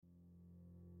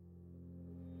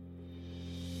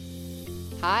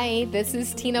Hi, this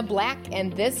is Tina Black,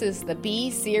 and this is the B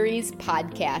Series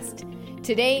podcast.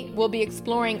 Today, we'll be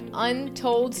exploring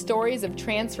untold stories of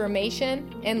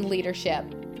transformation and leadership.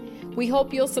 We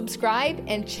hope you'll subscribe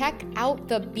and check out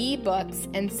the B books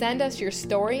and send us your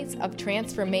stories of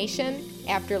transformation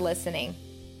after listening.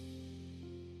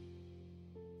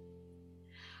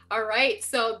 All right,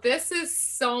 so this is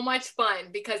so much fun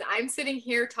because I'm sitting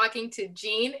here talking to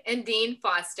Jeanne and Dean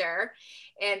Foster,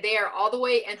 and they are all the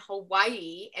way in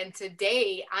Hawaii. And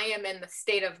today I am in the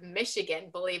state of Michigan,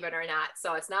 believe it or not.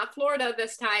 So it's not Florida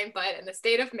this time, but in the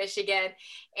state of Michigan.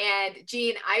 And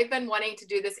Jeanne, I've been wanting to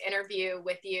do this interview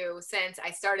with you since I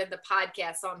started the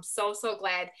podcast. So I'm so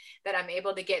glad that I'm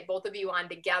able to get both of you on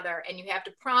together. And you have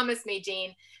to promise me,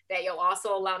 Jeanne, that you'll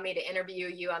also allow me to interview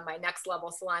you on my Next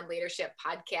Level Salon Leadership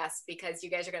podcast, because you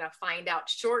guys are going to find out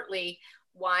shortly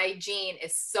why Jeanne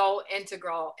is so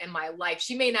integral in my life.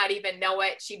 She may not even know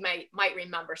it. She might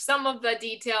remember some of the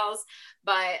details,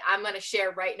 but I'm going to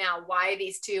share right now why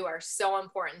these two are so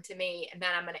important to me. And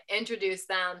then I'm going to introduce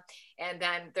them, and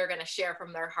then they're going to share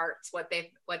from their hearts what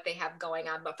they have going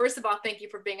on. But first of all, thank you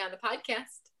for being on the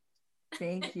podcast.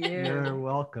 Thank you. You're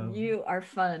welcome. You are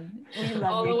fun. We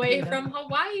love all you, the way Tina. from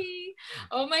Hawaii.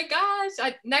 Oh my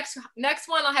gosh. Next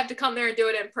one, I'll have to come there and do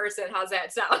it in person. How's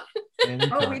that sound?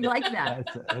 Oh, we'd like that.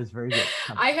 That's very good.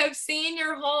 I have seen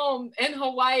your home in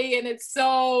Hawaii, and it's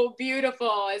so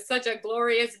beautiful. It's such a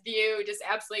glorious view, just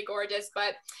absolutely gorgeous.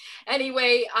 But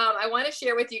anyway, I want to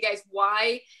share with you guys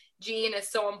why Jeanne is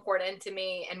so important to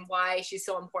me and why she's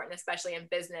so important, especially in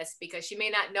business, because she may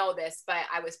not know this, but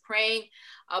I was praying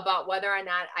about whether or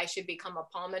not I should become a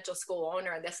Paul Mitchell School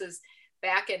owner. And this is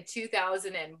back in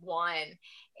 2001.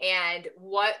 And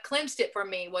what clinched it for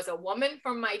me was a woman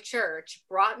from my church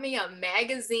brought me a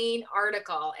magazine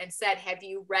article and said, "Have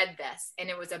you read this?" And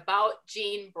it was about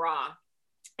Jeanne Bra.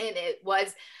 And it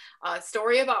was a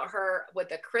story about her with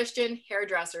the Christian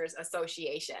Hairdressers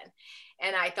Association.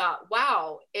 And I thought,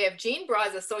 wow, if Jeanne Bra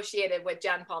is associated with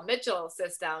John Paul Mitchell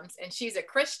Systems and she's a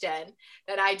Christian,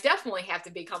 then I definitely have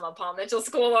to become a Paul Mitchell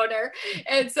School owner.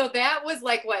 And so that was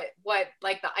like what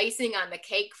like the icing on the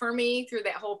cake for me through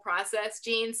that whole process,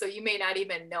 Jeanne. So you may not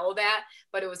even know that,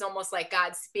 but it was almost like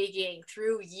God speaking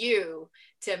through you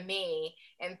to me.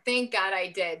 And thank God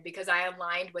I did, because I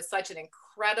aligned with such an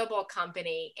incredible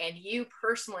company, and you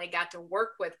personally got to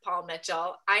work with Paul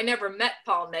Mitchell. I never met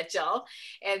Paul Mitchell.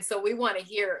 And so we want to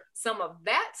hear some of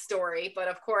that story, but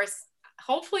of course,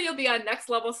 hopefully you'll be on Next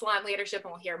Level Salon Leadership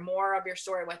and we'll hear more of your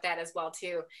story with that as well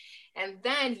too. And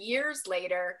then years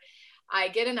later, I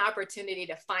get an opportunity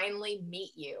to finally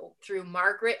meet you through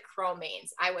Margaret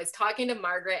Cromains. I was talking to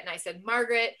Margaret and I said,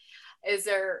 "Margaret, is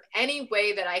there any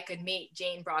way that I could meet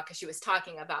Jeanne Bra?" Because she was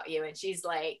talking about you. And she's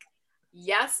like,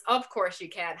 "Yes, of course you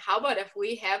can. How about if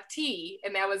we have tea?"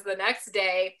 And that was the next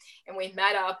day. And we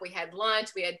met up, we had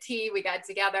lunch, we had tea, we got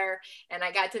together, and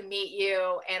I got to meet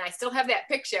you. And I still have that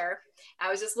picture.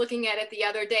 I was just looking at it the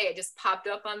other day. It just popped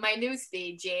up on my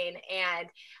newsfeed, Jeanne. And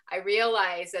I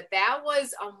realized that that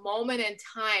was a moment in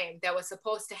time that was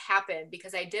supposed to happen,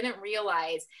 because I didn't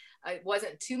realize it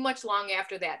wasn't too much long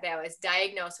after that I was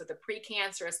diagnosed with a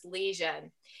precancerous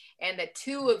lesion. And the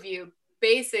two of you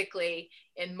basically,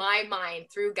 in my mind,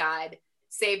 through God,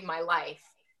 saved my life,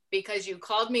 because you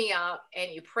called me up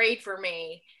and you prayed for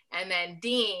me. And then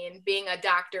Dean, being a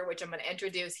doctor, which I'm going to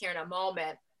introduce here in a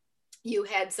moment, you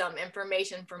had some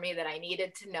information for me that I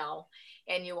needed to know.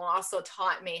 And you also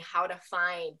taught me how to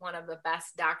find one of the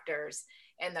best doctors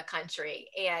in the country.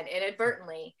 And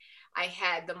inadvertently, I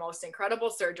had the most incredible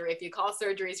surgery. If you call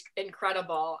surgeries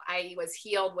incredible, I was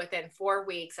healed within 4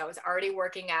 weeks. I was already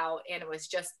working out, and it was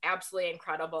just absolutely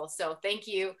incredible. So thank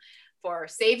you for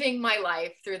saving my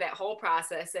life through that whole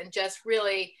process, and just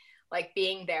really like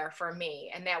being there for me.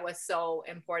 And that was so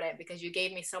important, because you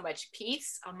gave me so much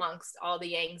peace amongst all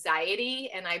the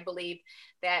anxiety. And I believe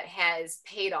that has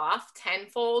paid off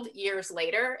tenfold years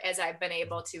later, as I've been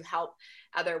able to help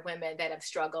other women that have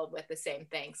struggled with the same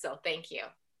thing. So thank you.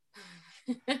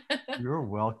 You're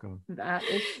welcome. That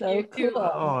is so You two cool.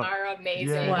 are amazing.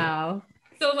 Yeah. Wow.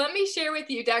 So let me share with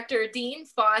you, Dr. Dean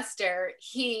Foster.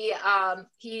 He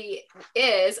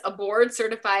is a board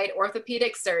certified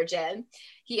orthopedic surgeon.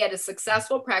 He had a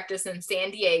successful practice in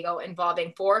San Diego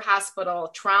involving 4 hospital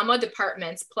trauma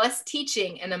departments, plus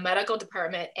teaching in the medical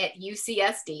department at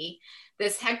UCSD.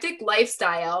 This hectic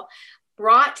lifestyle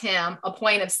brought him a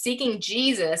point of seeking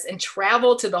Jesus and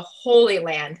travel to the Holy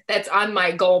Land. That's on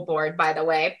my goal board, by the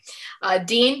way.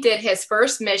 Dean did his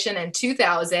first mission in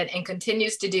 2000 and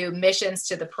continues to do missions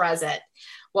to the present.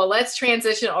 Well, let's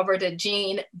transition over to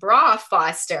Jeanne Bra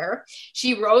Foster.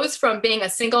 She rose from being a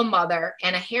single mother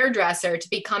and a hairdresser to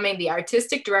becoming the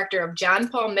artistic director of John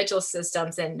Paul Mitchell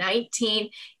Systems in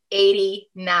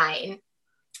 1989.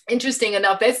 Interesting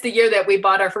enough, that's the year that we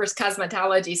bought our first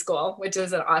cosmetology school, which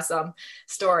is an awesome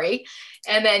story.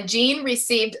 And then Jeanne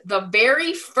received the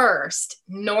very first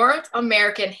North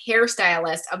American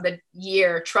Hairstylist of the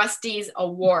Year Trustees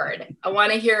Award. I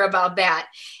want to hear about that.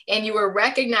 And you were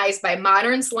recognized by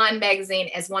Modern Salon Magazine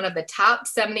as one of the top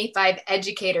 75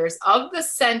 educators of the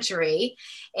century.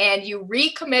 And you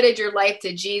recommitted your life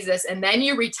to Jesus, and then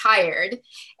you retired.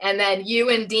 And then you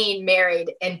and Dean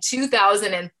married in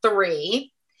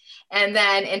 2003. And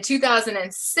then in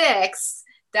 2006,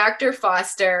 Dr.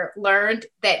 Foster learned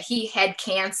that he had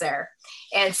cancer.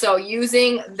 And so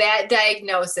using that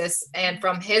diagnosis and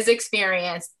from his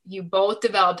experience, you both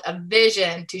developed a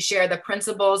vision to share the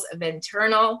principles of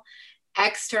internal,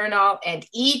 external, and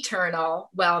eternal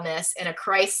wellness in a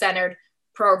Christ-centered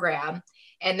program.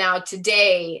 And now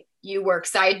today, you work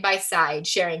side by side,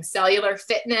 sharing cellular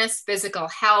fitness, physical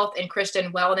health, and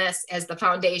Christian wellness as the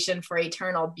foundation for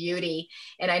eternal beauty.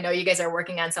 And I know you guys are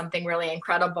working on something really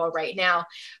incredible right now.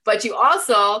 But you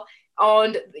also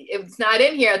owned, it's not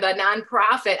in here, the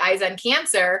nonprofit Eyes on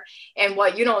Cancer. And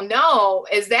what you don't know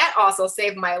is that also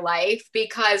saved my life,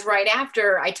 because right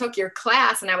after I took your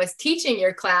class and I was teaching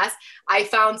your class, I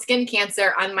found skin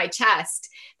cancer on my chest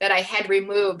that I had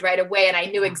removed right away. And I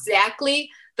knew exactly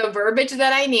the verbiage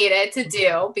that I needed to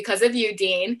do because of you,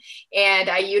 Dean. And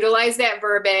I utilized that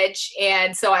verbiage.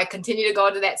 And so I continue to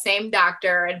go to that same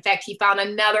doctor. In fact, he found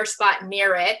another spot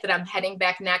near it that I'm heading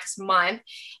back next month.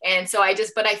 And so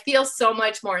but I feel so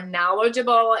much more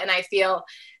knowledgeable, and I feel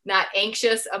not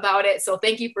anxious about it. So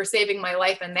thank you for saving my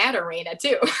life in that arena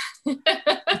too.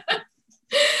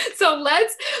 So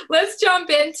let's jump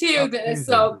into this.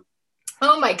 So,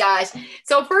 oh my gosh.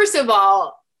 So first of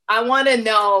all, I want to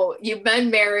know, you've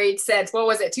been married since, what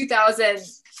was it,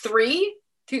 2003?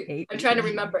 I'm trying to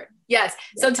remember. Yes.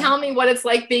 So tell me what it's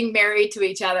like being married to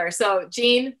each other. So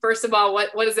Jeanne, first of all,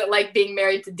 what is it like being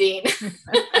married to Dean?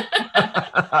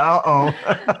 Uh-oh.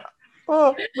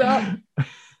 Well,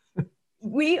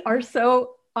 we are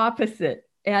so opposite.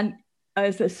 And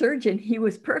as a surgeon, he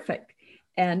was perfect.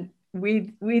 And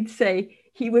we'd say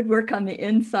he would work on the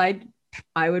inside,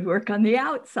 I would work on the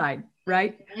outside,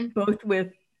 right? Mm-hmm. Both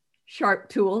with sharp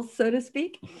tools, so to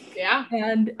speak. Yeah.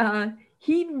 And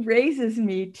he raises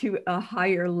me to a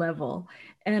higher level.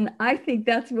 And I think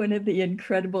that's one of the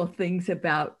incredible things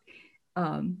about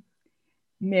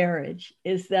marriage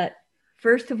is that,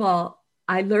 first of all,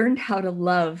 I learned how to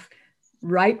love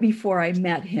right before I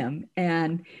met him.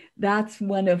 And that's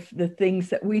one of the things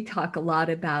that we talk a lot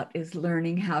about, is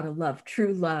learning how to love,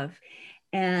 true love.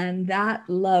 And that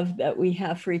love that we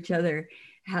have for each other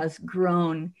has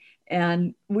grown.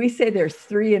 And we say there's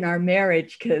 3 in our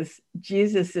marriage because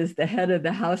Jesus is the head of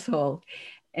the household.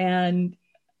 And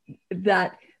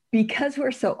that because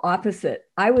we're so opposite,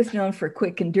 I was known for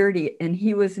quick and dirty, and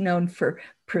he was known for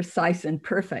precise and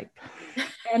perfect.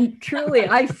 And truly,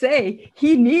 I say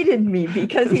he needed me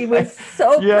because he was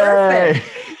so perfect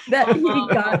that he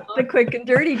got the quick and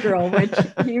dirty girl, which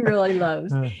he really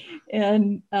loves.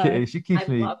 And she keeps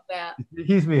love that. She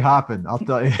keeps me hopping, I'll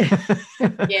tell you.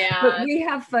 Yeah. But we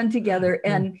have fun together.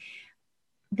 And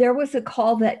there was a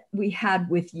call that we had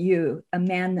with you, a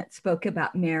man that spoke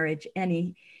about marriage,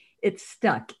 and it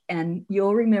stuck. And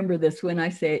you'll remember this when I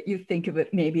say it. You think of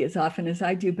it maybe as often as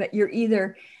I do, but you're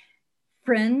either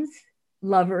friends,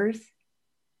 lovers,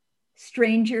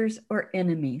 strangers, or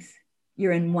enemies.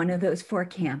 You're in one of those 4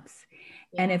 camps.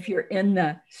 Yeah. And if you're in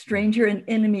the stranger and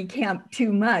enemy camp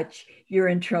too much, you're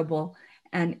in trouble.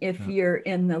 And if you're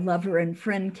in the lover and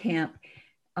friend camp,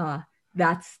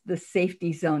 that's the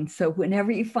safety zone. So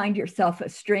whenever you find yourself a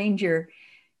stranger,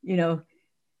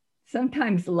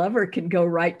 sometimes lover can go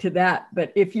right to that.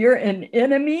 But if you're an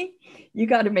enemy, you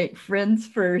got to make friends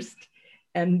first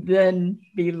and then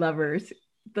be lovers.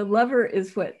 The lover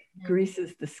is what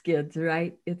greases the skids,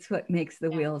 right? It's what makes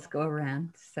the wheels go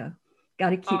around. So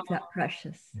got to keep that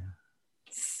precious. Yeah.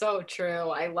 So true.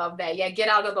 I love that. Yeah. Get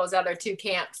out of those other 2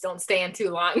 camps. Don't stay in too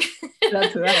long.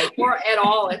 That's right. Or at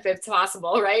all, if it's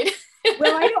possible, right?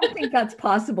 Well, I don't think that's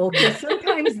possible because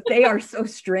sometimes they are so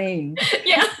strange.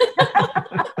 Yeah.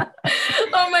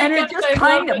 Oh my and gosh, it just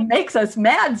kind of makes us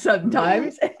mad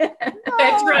sometimes.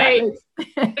 That's right.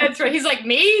 That's right. He's like,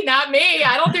 me? Not me.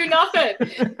 I don't do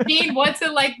nothing. Jeanne, what's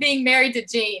it like being married to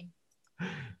Jeanne?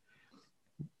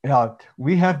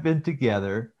 We have been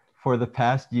together for the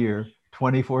past year,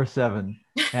 24/7.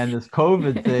 And this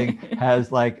COVID thing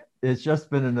has it's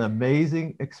just been an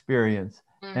amazing experience.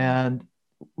 Mm-hmm. And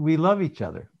we love each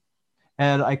other.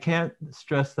 And I can't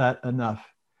stress that enough,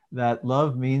 that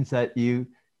love means that you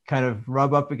kind of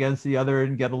rub up against the other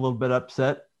and get a little bit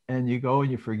upset, and you go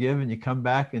and you forgive and you come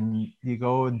back and you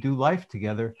go and do life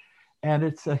together. And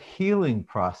it's a healing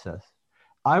process.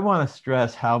 I want to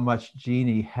stress how much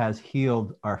Jeanne has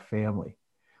healed our family.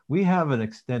 We have an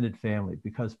extended family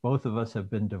because both of us have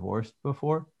been divorced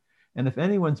before. And if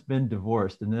anyone's been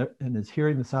divorced and is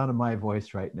hearing the sound of my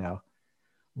voice right now,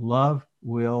 love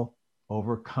will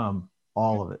overcome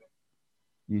all of it.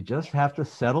 You just have to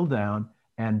settle down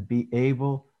and be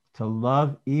able to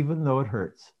love even though it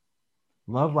hurts.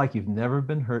 Love like you've never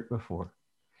been hurt before.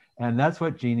 And that's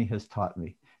what Jeanne has taught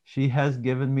me. She has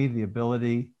given me the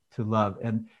ability to love.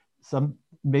 And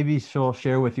maybe she'll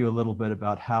share with you a little bit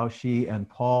about how she and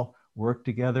Paul worked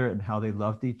together and how they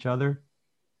loved each other,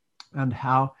 and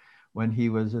how when he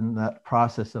was in that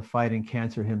process of fighting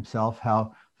cancer himself,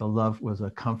 how the love was a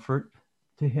comfort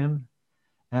to him,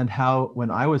 and how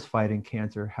when I was fighting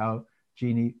cancer, how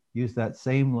Jeanne used that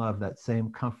same love, that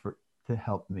same comfort to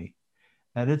help me.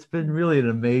 And it's been really an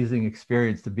amazing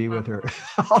experience to be with her.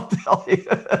 I'll tell you.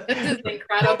 This is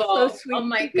incredible. So sweet. Oh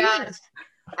my gosh.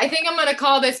 I think I'm going to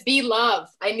call this Be Love.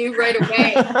 I knew right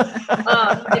away.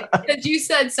 Because you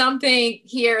said something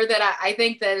here that I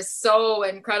think that is so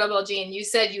incredible, Jeanne. You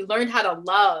said you learned how to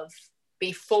love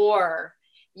before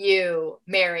you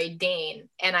married Dean.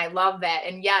 And I love that.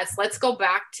 And yes, let's go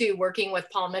back to working with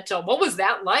Paul Mitchell. What was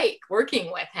that like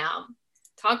working with him?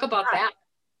 Talk about that.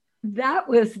 That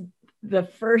was the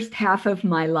first half of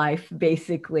my life,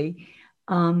 basically,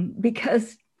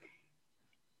 because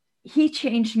he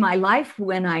changed my life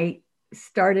when I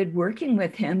started working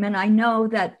with him. And I know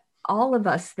that all of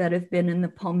us that have been in the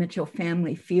Paul Mitchell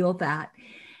family feel that.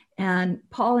 And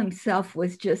Paul himself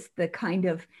was just the kind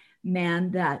of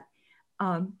man that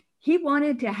he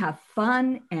wanted to have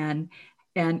fun. And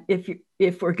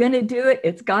if we're going to do it,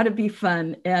 it's got to be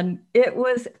fun. And it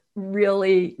was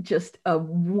really just a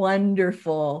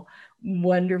wonderful,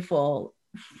 wonderful,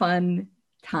 fun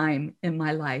time in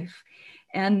my life.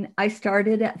 And I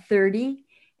started at 30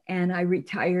 and I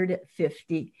retired at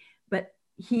 50, but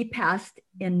he passed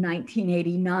in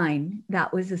 1989.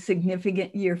 That was a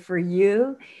significant year for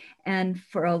you and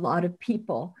for a lot of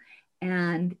people.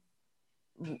 And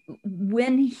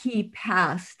when he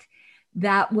passed,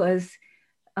 that was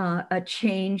a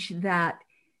change that,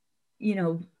 you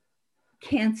know,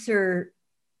 cancer,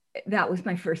 that was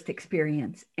my first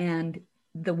experience and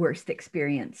the worst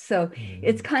experience. So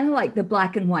it's kind of like the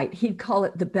black and white. He'd call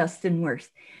it the best and worst.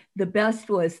 The best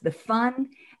was the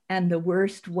fun, and the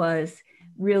worst was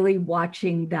really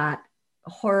watching that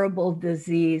horrible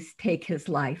disease take his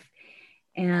life.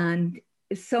 And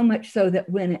so much so that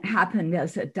when it happened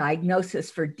as a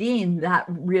diagnosis for Dean, that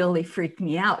really freaked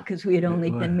me out because we had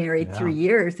only been married 3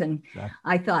 years. And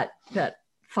I thought that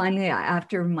finally,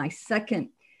 after my second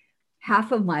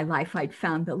half of my life, I'd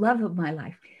found the love of my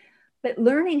life. But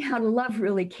learning how to love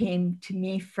really came to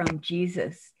me from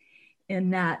Jesus,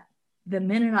 in that the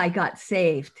minute I got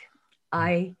saved,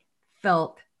 I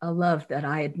felt a love that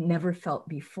I had never felt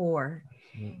before.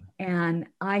 And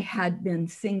I had been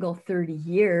single 30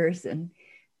 years and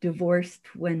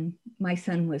divorced when my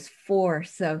son was 4.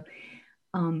 So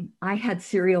I had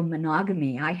serial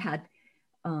monogamy. I had,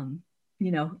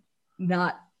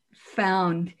 not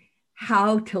found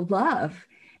how to love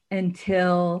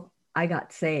until I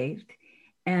got saved.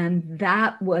 And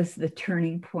that was the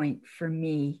turning point for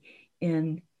me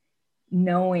in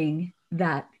knowing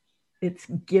that it's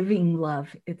giving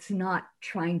love. It's not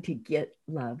trying to get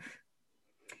love.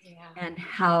 Yeah. And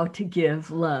how to give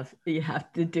love. You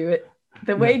have to do it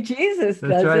the way Jesus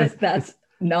does it. That's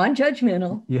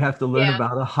non-judgmental. You have to learn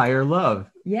about a higher love.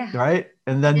 Yeah. Right.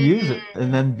 And then use it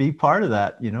and then be part of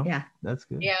that, Yeah. That's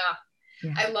good. Yeah.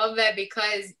 I love that,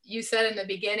 because you said in the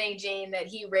beginning, Jeanne, that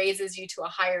he raises you to a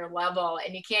higher level,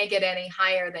 and you can't get any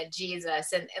higher than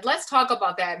Jesus. And let's talk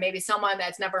about that. Maybe someone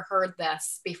that's never heard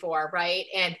this before, right?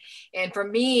 And for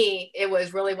me, it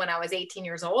was really when I was 18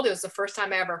 years old. It was the first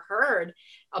time I ever heard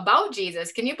about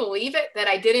Jesus. Can you believe it that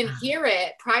I didn't hear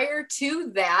it prior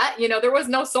to that? There was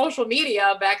no social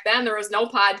media back then. There was no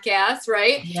podcast,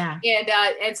 right? Yeah.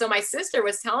 And so my sister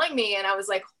was telling me, and I was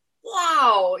like,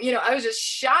 wow, I was just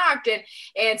shocked.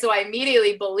 And so I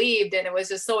immediately believed, and it was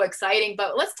just so exciting.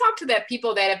 But let's talk to that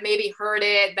people that have maybe heard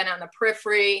it, been on the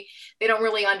periphery. They don't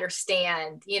really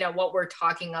understand, what we're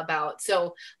talking about.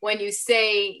 So when you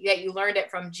say that you learned it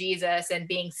from Jesus and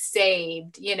being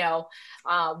saved,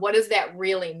 what does that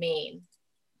really mean?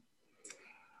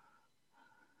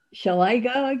 Shall I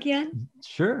go again?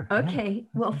 Sure. Okay.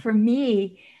 Well, for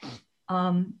me,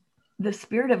 the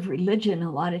spirit of religion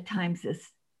a lot of times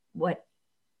is what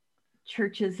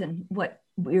churches and what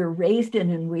we're raised in,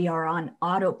 and we are on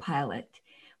autopilot.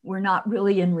 We're not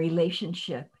really in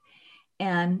relationship.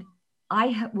 And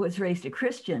I was raised a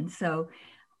Christian, so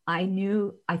I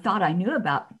thought I knew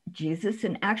about Jesus.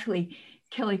 And actually,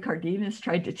 Kelly Cardenas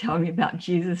tried to tell me about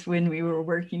Jesus when we were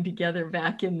working together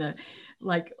back in the,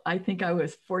 I think I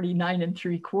was 49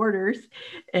 3/4.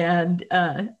 And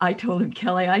I told him,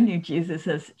 Kelly, I knew Jesus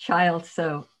as a child.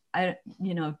 So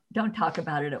don't talk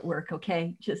about it at work.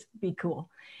 Okay. Just be cool.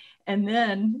 And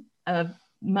then a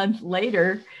month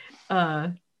later,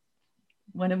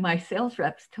 one of my sales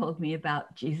reps told me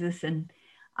about Jesus, and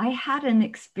I had an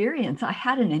experience. I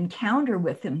had an encounter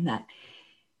with him that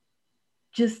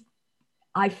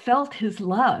I felt his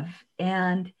love.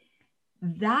 And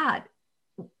that's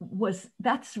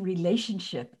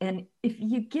relationship. And if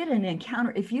you get an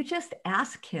encounter, if you just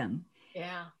ask him,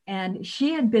 and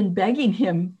she had been begging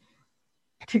him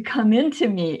to come into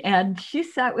me, and she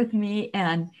sat with me,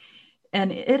 and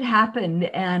it happened.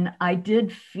 And I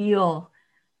did feel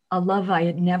a love I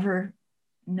had never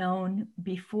known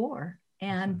before.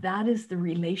 And that is the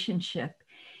relationship.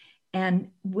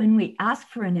 And when we ask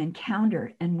for an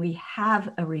encounter and we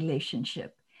have a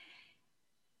relationship,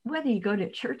 whether you go to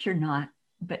church or not,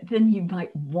 but then you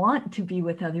might want to be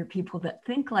with other people that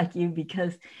think like you,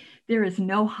 because there is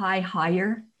no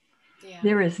higher. Yeah.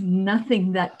 There is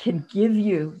nothing that can give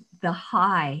you the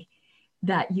high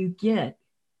that you get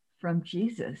from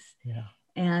Jesus. Yeah.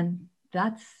 And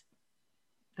that's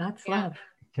love.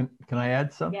 Can I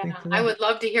add something to that? I would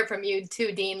love to hear from you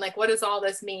too, Dean. Like, what does all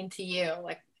this mean to you?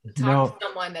 Like, talk to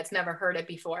someone that's never heard it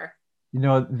before.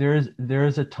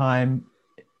 There's a time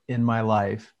in my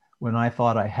life when I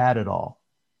thought I had it all.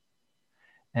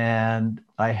 And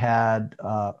I had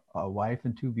a wife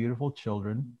and 2 beautiful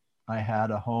children. I had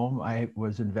a home. I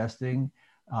was investing.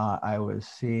 I was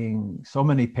seeing so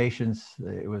many patients.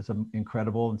 It was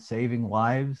incredible, and saving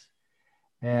lives.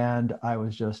 And I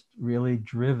was just really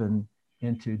driven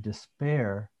into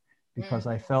despair because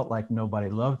I felt like nobody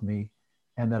loved me,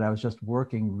 and that I was just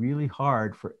working really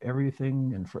hard for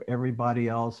everything and for everybody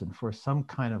else and for some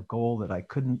kind of goal that I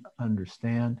couldn't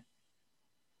understand.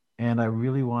 And I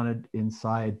really wanted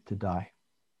inside to die.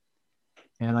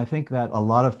 And I think that a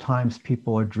lot of times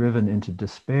people are driven into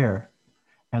despair.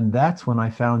 And that's when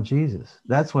I found Jesus.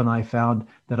 That's when I found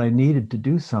that I needed to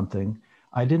do something.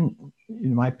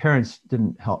 My parents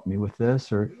didn't help me with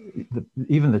this, or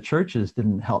even the churches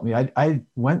didn't help me. I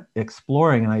went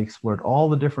exploring, and I explored all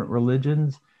the different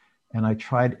religions, and I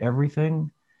tried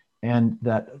everything. And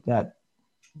that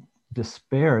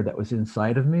despair that was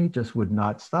inside of me just would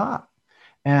not stop.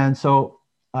 And so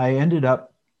I ended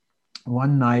up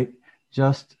one night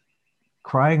just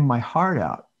crying my heart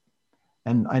out.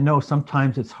 And I know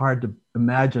sometimes it's hard to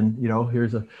imagine,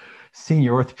 here's a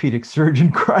senior orthopedic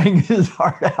surgeon crying his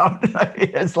heart out. I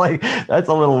mean, it's like, that's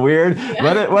a little weird,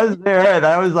 but it was there. And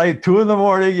I was like 2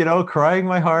 a.m, crying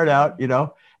my heart out,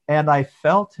 and I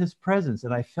felt his presence,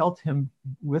 and I felt him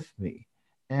with me.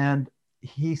 And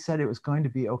he said it was going to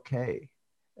be okay,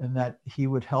 and that he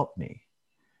would help me.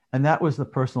 And that was the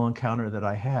personal encounter that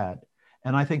I had.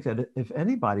 And I think that if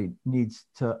anybody needs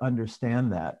to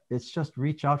understand that, it's just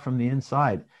reach out from the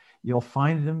inside. You'll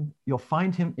find him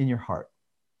in your heart.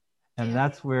 And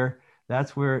that's where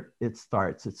it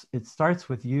starts. It starts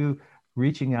with you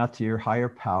reaching out to your higher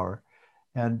power.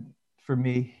 And for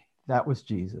me, that was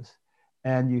Jesus.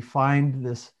 And you find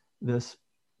this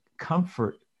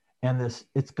comfort and this,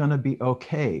 it's going to be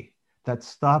okay, that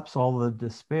stops all the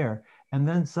despair. And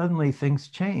then suddenly things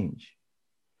change.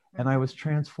 And I was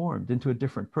transformed into a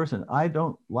different person. I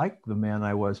don't like the man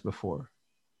I was before.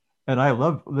 And I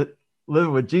love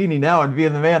living with Jeanne now and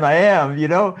being the man I am,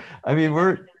 I mean,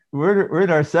 we're in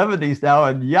our 70s now,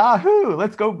 and yahoo,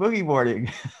 let's go boogie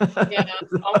boarding. Yeah.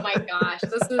 Oh my gosh,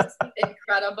 this is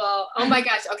incredible. Oh my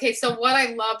gosh. Okay. So what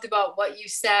I loved about what you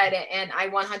said, and I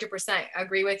 100%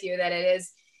 agree with you, that it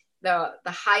is the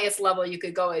highest level you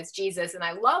could go is Jesus. And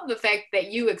I love the fact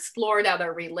that you explored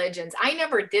other religions. I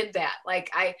never did that. Like,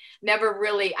 I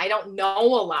don't know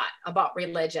a lot about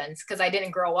religions because I didn't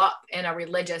grow up in a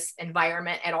religious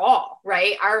environment at all.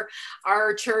 Right.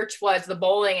 Our church was the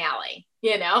bowling alley,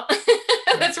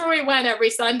 that's where we went every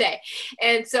Sunday.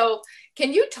 And so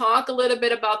can you talk a little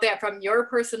bit about that from your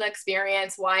personal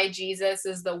experience, why Jesus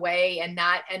is the way and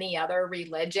not any other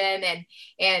religion?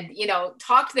 And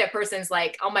talk to that person's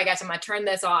like, oh my gosh, I'm going to turn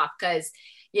this off because,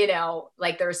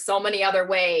 like, there's so many other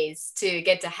ways to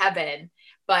get to heaven.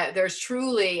 But there's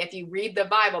truly, if you read the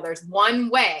Bible, there's one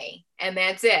way and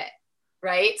that's it.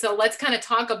 Right. So let's kind of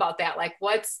talk about that. Like,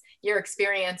 what's your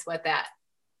experience with that?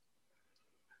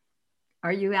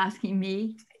 Are you asking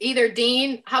me? Either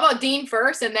Dean. How about Dean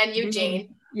first and then you,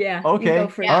 Jeanne? Yeah. Okay. You go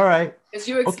first. All right. Because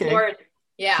you explored. Okay.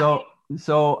 Yeah.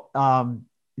 So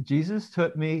Jesus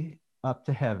took me up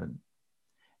to heaven,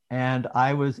 and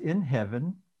I was in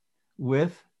heaven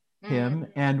with him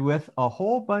and with a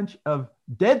whole bunch of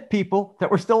dead people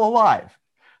that were still alive.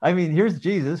 I mean, here's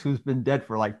Jesus, who's been dead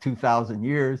for like 2,000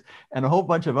 years, and a whole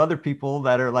bunch of other people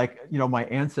that are like, you know, my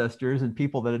ancestors and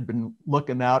people that had been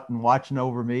looking out and watching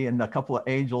over me, and a couple of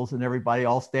angels and everybody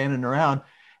all standing around.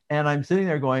 And I'm sitting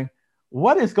there going,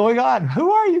 what is going on?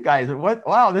 Who are you guys? And what?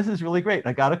 Wow, this is really great. And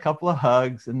I got a couple of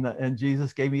hugs, and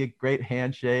Jesus gave me a great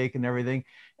handshake and everything.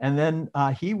 And then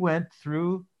he went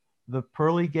through the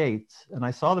pearly gates, and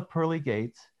I saw the pearly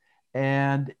gates,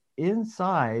 and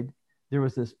inside there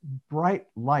was this bright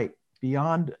light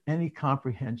beyond any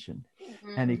comprehension.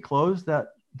 And he closed that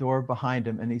door behind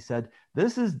him, and he said,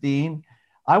 this is Dean.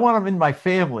 I want him in my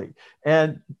family.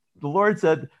 And the Lord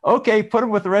said, okay, put him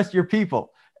with the rest of your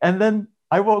people. And then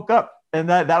I woke up, and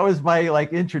that was my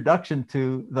like introduction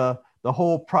to the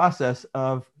whole process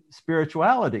of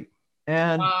spirituality.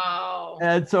 And wow.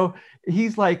 And so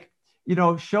he's like, you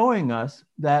know, showing us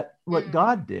that what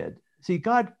God did. See,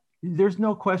 God, there's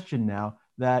no question now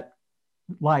that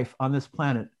life on this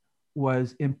planet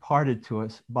was imparted to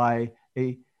us by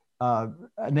an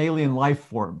alien life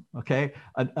form, okay?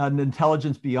 An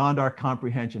intelligence beyond our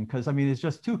comprehension. Because, I mean, it's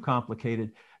just too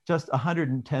complicated. Just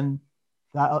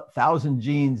 110,000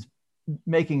 genes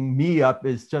making me up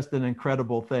is just an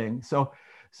incredible thing. So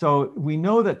we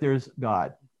know that there's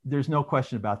God. There's no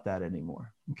question about that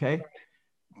anymore, okay?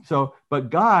 So, but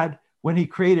God, when he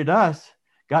created us,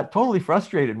 got totally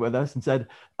frustrated with us and said,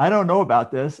 I don't know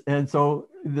about this. And so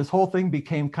this whole thing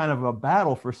became kind of a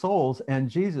battle for souls, and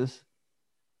Jesus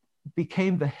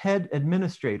became the head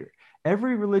administrator.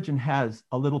 Every religion has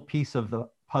a little piece of the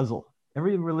puzzle.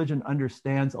 Every religion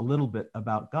understands a little bit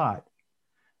about God,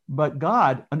 but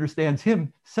God understands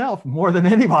himself more than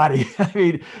anybody. I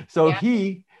mean, so yeah.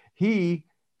 he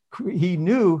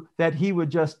knew that he would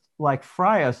just like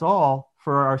fry us all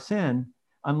for our sin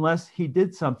unless he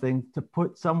did something to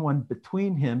put someone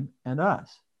between him and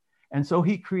us. And so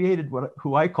he created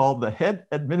who I call the head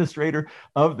administrator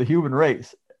of the human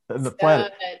race and the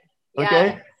planet.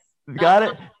 Okay, got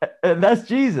it? And that's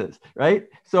Jesus, right?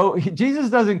 So Jesus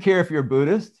doesn't care if you're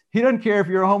Buddhist. He doesn't care if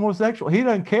you're a homosexual. He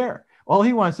doesn't care. All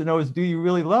he wants to know is, do you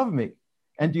really love me?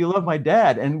 And do you love my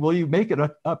dad? And will you make it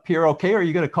up here okay? Or are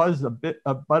you going to cause a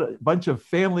bunch of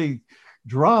family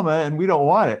drama? And we don't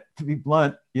want it, to be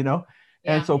blunt, you know?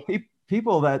 Yeah. And so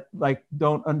people that like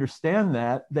don't understand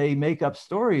that, they make up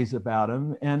stories about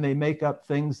him, and they make up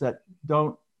things that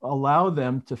don't allow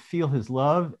them to feel his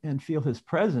love and feel his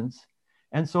presence.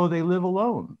 And so they live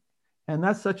alone. And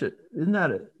that's such a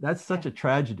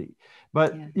tragedy.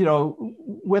 But, you know,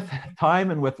 with time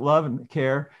and with love and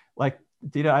care, like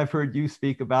Dina, I've heard you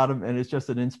speak about him, and it's just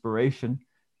an inspiration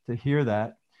to hear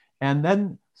that. And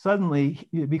then suddenly,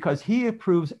 because he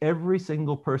approves every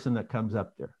single person that comes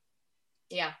up there.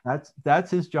 Yeah.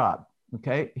 That's his job.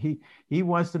 Okay. He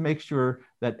wants to make sure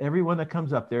that everyone that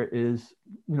comes up there is,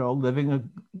 you know, living a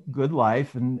good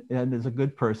life and is a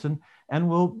good person and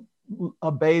will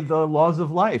obey the laws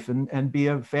of life and be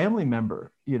a family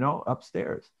member, you know,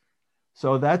 upstairs.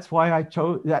 So that's why I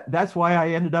chose that. That's why I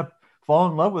ended up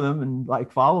falling in love with him and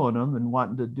like following him and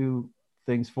wanting to do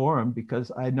things for him,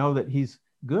 because I know that he's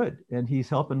good and he's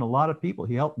helping a lot of people.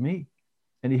 He helped me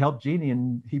and he helped Jeanne,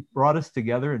 and he brought us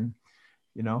together, and,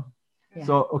 you know,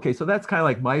 so, okay. So that's kind of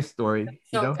like my story,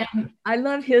 you know. I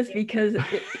love his because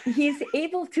he's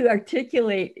able to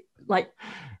articulate, like,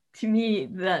 to me,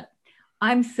 that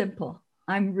I'm simple.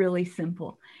 I'm really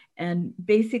simple. And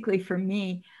basically for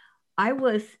me, I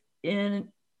was in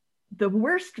the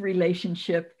worst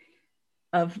relationship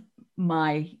of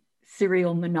my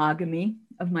serial monogamy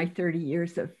of my 30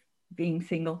 years of being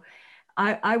single.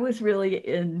 I was really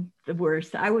in the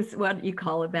worst. I was what you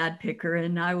call a bad picker.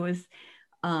 And I was,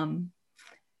 and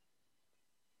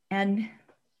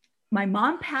my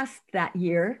mom passed that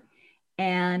year,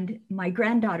 and my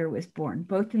granddaughter was born,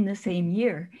 both in the same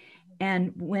year.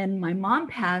 And when my mom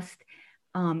passed,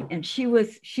 and she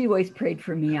always prayed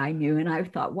for me, I knew. And I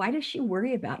thought, why does she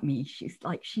worry about me? She's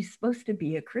supposed to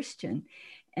be a Christian.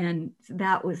 And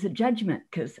that was a judgment,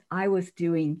 because I was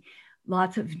doing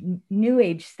lots of new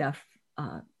age stuff.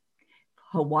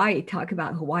 Hawaii, talk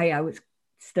about Hawaii. I was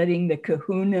studying the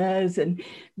kahunas and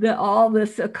all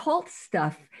this occult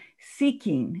stuff,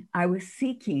 I was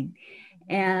seeking.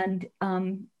 And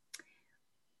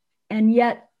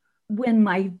yet when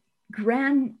my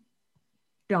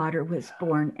granddaughter was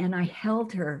born and I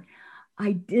held her,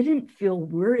 I didn't feel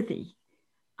worthy.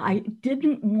 I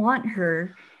didn't want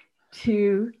her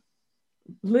to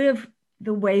live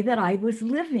the way that I was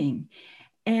living.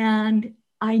 And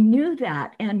I knew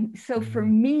that. And so for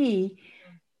me,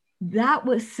 that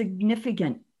was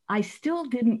significant. I still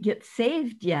didn't get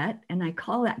saved yet. And I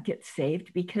call that get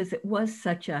saved because it was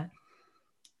such a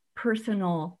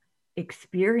personal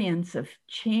experience of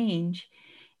change.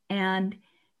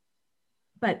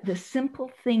 But the simple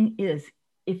thing is,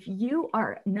 if you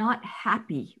are not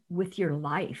happy with your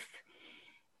life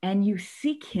and you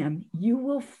seek him, you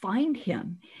will find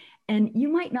him. And you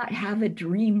might not have a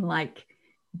dream like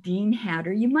Dean had,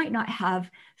 or you might not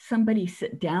have somebody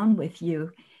sit down with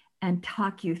you and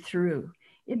talk you through.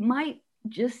 It might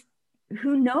just,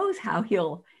 who knows how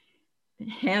he'll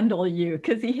handle you,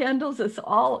 because he handles us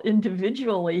all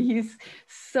individually. He's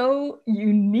so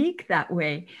unique that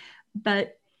way.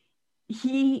 But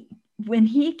when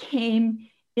he came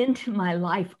into my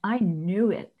life, I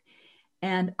knew it.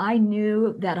 And I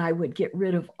knew that I would get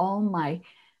rid of all my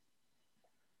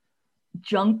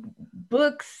junk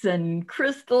books and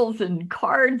crystals and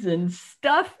cards and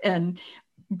stuff and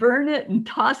burn it and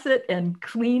toss it and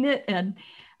clean it. And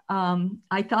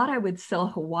I thought I would sell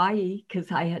Hawaii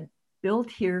because I had built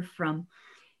here from,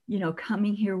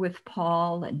 coming here with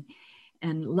Paul and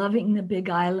loving the Big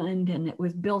Island. And it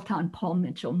was built on Paul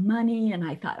Mitchell money. And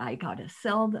I thought, I got to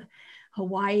sell the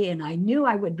Hawaii. And I knew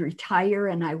I would retire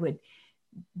and I would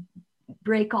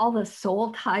break all the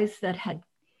soul ties that had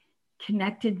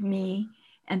connected me.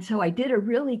 And so I did a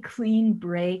really clean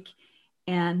break.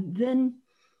 And then,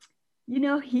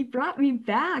 he brought me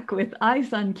back with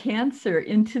Eyes on Cancer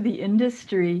into the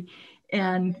industry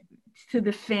and to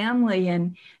the family.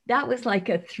 And that was like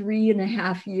a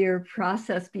 3.5-year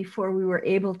process before we were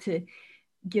able to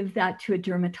give that to a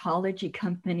dermatology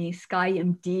company,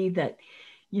 SkyMD, that,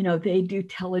 they do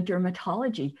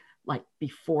teledermatology. Like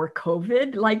before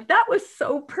COVID, like that was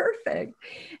so perfect.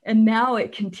 And now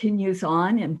it continues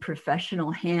on in professional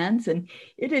hands. And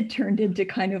it had turned into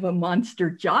kind of a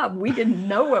monster job. We didn't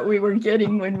know what we were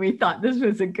getting when we thought this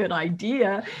was a good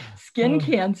idea. Skin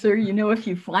cancer, if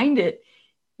you find it,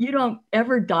 you don't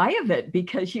ever die of it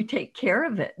because you take care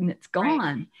of it and it's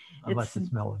gone. Right. Unless it's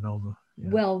melanoma. Yeah.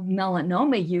 Well,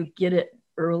 melanoma, you get it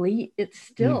early. It's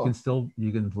still.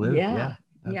 You can live. Yeah.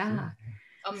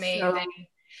 Amazing. So,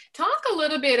 talk a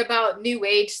little bit about new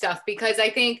age stuff, because I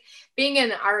think being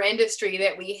in our industry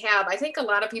that we have, I think a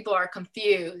lot of people are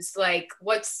confused. Like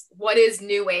what is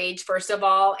new age, first of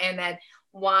all, and then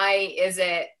why is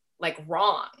it like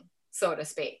wrong, so to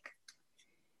speak?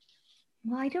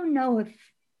 Well, I don't know if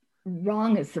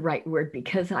wrong is the right word,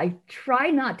 because I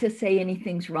try not to say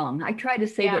anything's wrong. I try to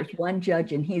say there's one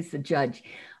judge and he's the judge.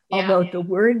 Although the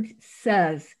word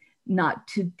says not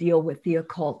to deal with the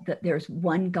occult, that there's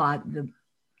one God, the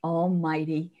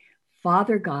Almighty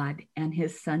Father God, and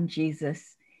his son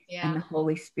Jesus and the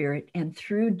Holy Spirit. And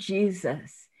through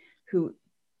Jesus, who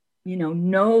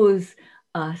knows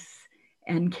us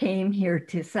and came here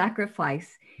to sacrifice,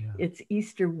 it's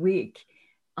Easter week,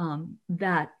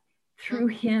 that through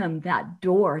him, that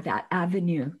door, that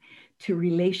avenue to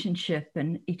relationship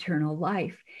and eternal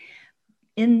life.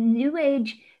 In New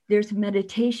Age, there's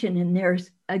meditation, and there's,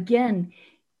 again,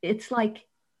 it's like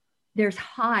there's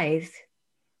highs.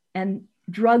 And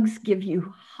drugs give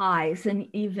you highs, and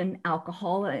even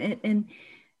alcohol, and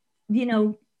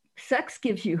sex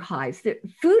gives you highs.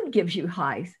 Food gives you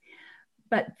highs,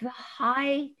 but the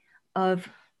high of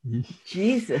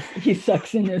Jesus, he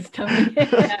sucks in his tummy.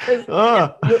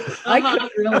 I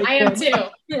am too.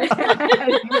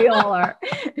 We all are.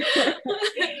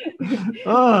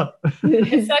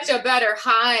 It's such a better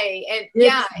high. And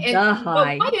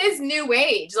high. But what is new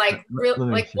age? Like,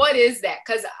 what is that?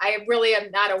 Because I really am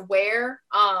not aware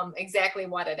exactly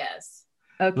what it is.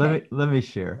 Okay. Let me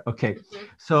share. Okay.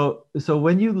 So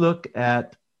when you look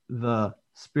at the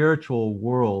spiritual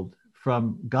world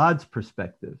from God's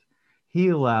perspective, he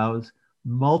allows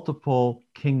multiple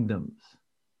kingdoms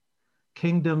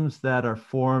that are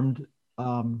formed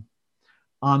on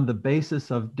the basis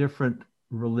of different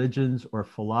religions or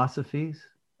philosophies,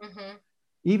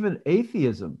 even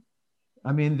atheism.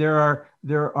 I mean, there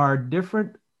are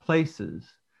different places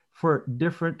for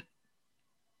different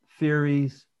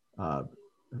theories,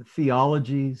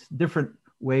 theologies, different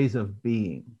ways of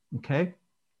being. Okay.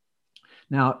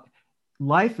 Now,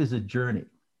 life is a journey.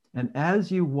 And as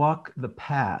you walk the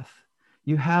path,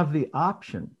 you have the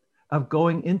option of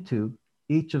going into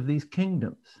each of these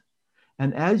kingdoms.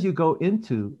 And as you go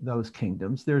into those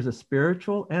kingdoms, there's a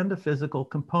spiritual and a physical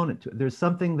component to it. There's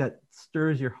something that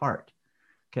stirs your heart.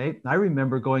 Okay. I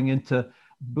remember going into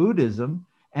Buddhism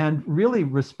and really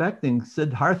respecting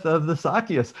Siddhartha of the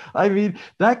Sakyas. I mean,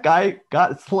 that guy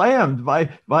got slammed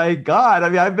by God. I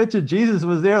mean, I bet you Jesus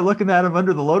was there looking at him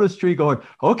under the lotus tree going,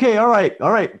 okay, all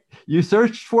right. You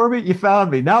searched for me, you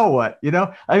found me. Now what? You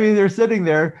know, I mean, they're sitting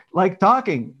there like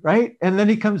talking, right? And then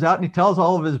he comes out and he tells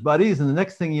all of his buddies, and the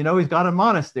next thing you know, he's got a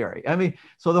monastery. I mean,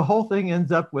 so the whole thing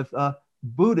ends up with a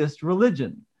Buddhist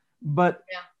religion. But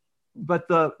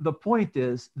the point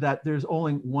is that there's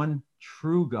only one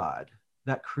true God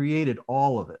that created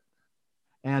all of it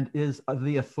and is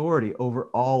the authority over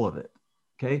all of it.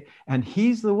 Okay. And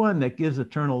he's the one that gives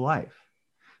eternal life.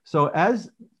 So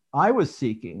as I was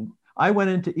seeking, I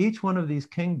went into each one of these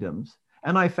kingdoms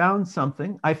and I found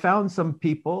something. I found some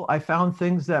people. I found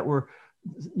things that were,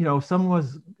 you know,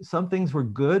 some things were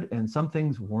good and some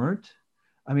things weren't.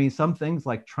 I mean, some things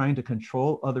like trying to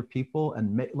control other people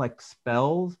and make like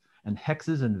spells and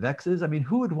hexes and vexes. I mean,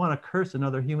 who would want to curse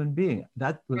another human being?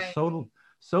 That was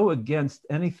so against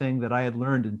anything that I had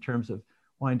learned in terms of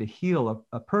wanting to heal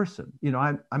a person. You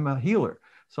know, I'm a healer.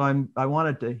 So I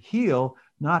wanted to heal,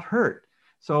 not hurt.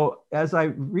 So as I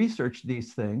researched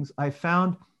these things, I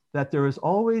found that there was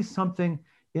always something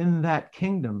in that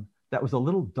kingdom that was a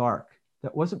little dark,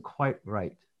 that wasn't quite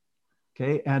right.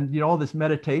 Okay. And, you know, all this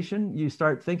meditation, you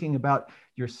start thinking about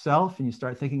yourself and you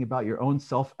start thinking about your own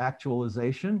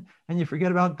self-actualization and you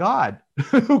forget about God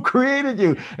who created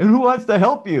you and who wants to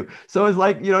help you. So it's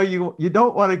like, you know, you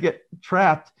don't want to get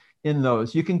trapped in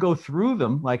those. You can go through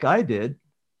them like I did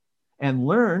and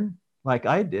learn like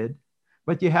I did,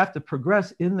 but you have to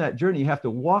progress in that journey. You have to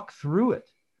walk through it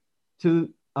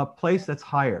to a place that's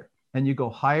higher. And you go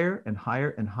higher and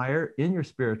higher and higher in your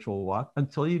spiritual walk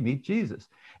until you meet Jesus.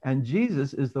 And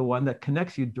Jesus is the one that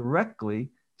connects you directly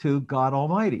to God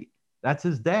Almighty. That's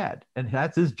his dad, and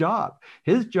that's his job.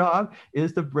 His job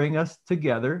is to bring us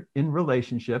together in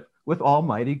relationship with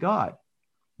Almighty God.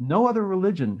 No other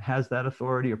religion has that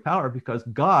authority or power because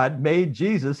God made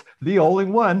Jesus the only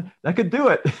one that could do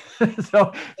it.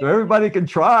 So everybody can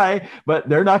try, but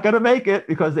they're not going to make it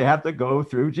because they have to go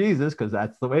through Jesus because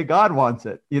that's the way God wants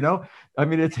it. You know, I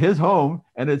mean, it's his home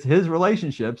and it's his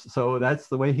relationships. So that's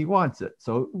the way he wants it.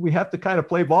 So we have to kind of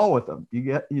play ball with them.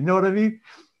 You know what I mean?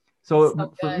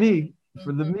 So for me,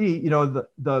 you know,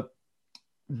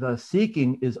 the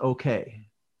seeking is okay.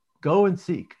 Go and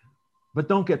seek, but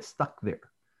don't get stuck there.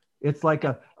 It's like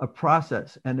a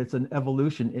process and it's an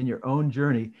evolution in your own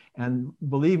journey. And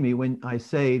believe me, when I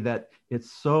say that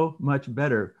it's so much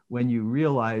better when you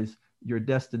realize your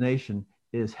destination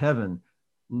is heaven,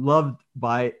 loved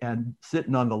by and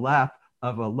sitting on the lap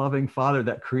of a loving Father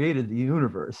that created the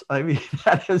universe. I mean,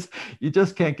 that is, you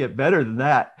just can't get better than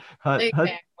that.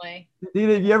 Exactly.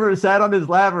 Have you ever sat on his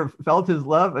lap or felt his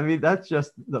love? I mean, that's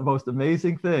just the most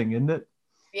amazing thing, isn't it?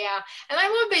 Yeah. And I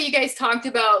love that you guys talked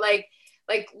about like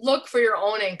look for your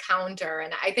own encounter.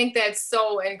 And I think that's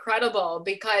so incredible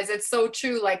because it's so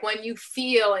true. Like when you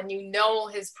feel and you know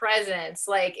his presence,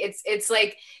 like it's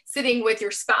like sitting with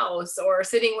your spouse or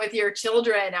sitting with your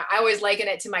children. I always liken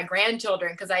it to my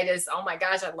grandchildren because oh my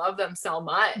gosh, I love them so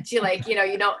much. You like, you know,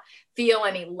 you don't feel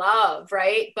any love,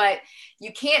 right? But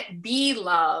you can't be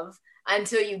love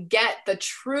until you get the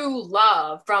true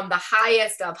love from the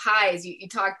highest of highs. You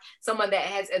talk someone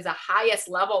that is a highest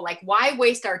level, like why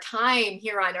waste our time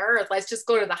here on earth? Let's just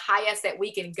go to the highest that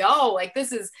we can go. Like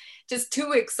this is just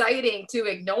too exciting to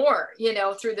ignore, you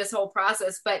know, through this whole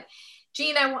process. But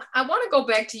Jeanne, I want to go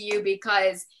back to you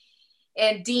because,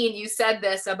 and Dean, you said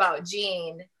this about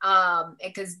Jeanne,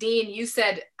 because Dean, you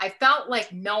said, I felt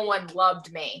like no one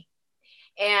loved me.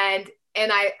 And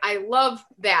I love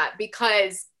that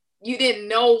because you didn't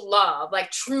know love,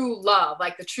 like true love,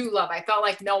 like the true love. I felt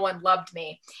like no one loved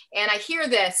me. And I hear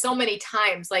this so many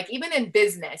times, like even in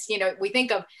business, you know, we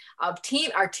think of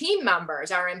our team members,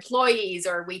 our employees,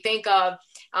 or we think of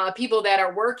people that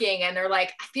are working and they're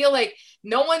like, I feel like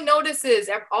no one notices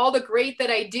all the great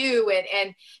that I do.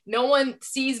 And no one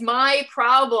sees my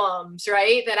problems,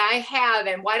 right, that I have.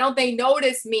 And why don't they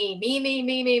notice me?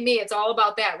 Me. It's all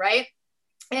about that, right?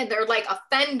 And they're like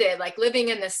offended, like living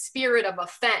in the spirit of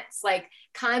offense, like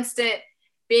constant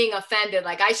being offended,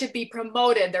 like I should be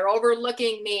promoted. They're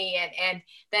overlooking me. And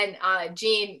then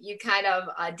Jeanne, you kind of,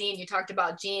 Dean, you talked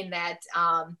about Jeanne that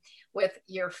with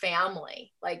your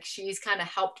family, like she's kind of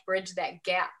helped bridge that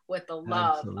gap with the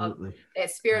love Absolutely. of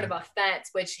that spirit of offense,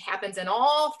 which happens in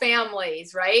all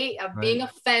families, right? Of being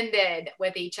offended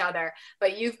with each other,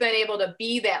 but you've been able to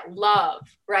be that love,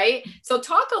 right? So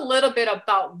talk a little bit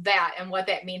about that and what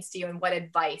that means to you and what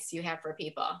advice you have for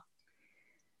people.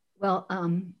 Well,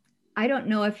 I don't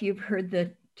know if you've heard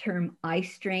the term eye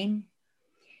strain,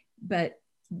 but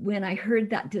when I heard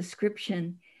that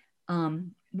description,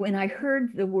 when I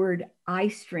heard the word eye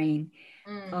strain,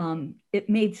 it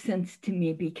made sense to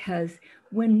me, because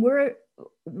when we're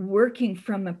working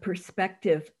from a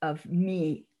perspective of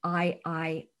me,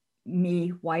 me,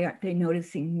 why aren't they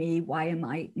noticing me? Why am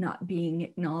I not being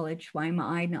acknowledged? Why am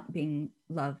I not being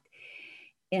loved?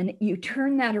 And you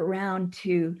turn that around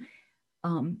to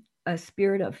a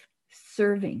spirit of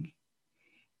serving.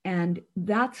 And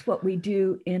that's what we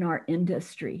do in our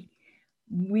industry.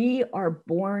 We are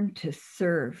born to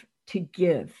serve, to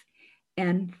give.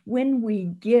 And when we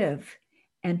give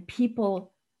and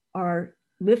people are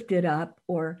lifted up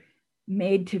or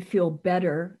made to feel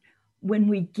better, when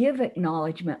we give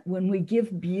acknowledgement, when we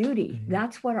give beauty,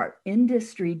 that's what our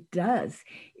industry does.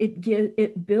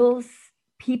 It builds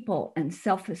people and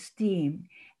self-esteem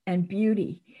and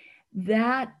beauty.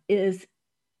 That is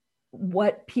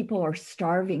what people are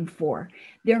starving for.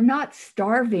 They're not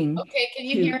starving. Okay, can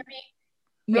you hear me?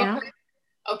 Yeah.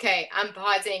 Okay, I'm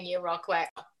pausing you real quick.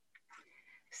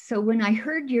 So when I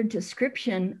heard your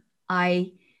description,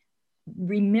 I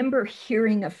remember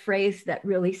hearing a phrase that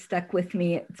really stuck with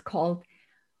me. It's called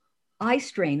eye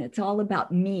strain. It's all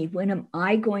about me. When am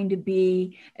I going to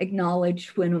be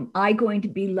acknowledged? When am I going to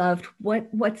be loved?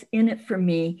 What's in it for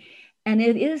me? And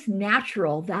it is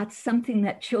natural. That's something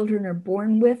that children are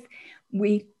born with.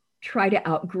 We try to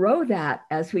outgrow that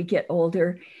as we get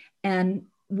older, and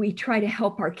we try to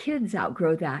help our kids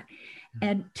outgrow that.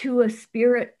 And to a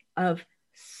spirit of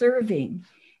serving.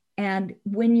 And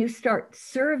when you start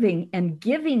serving and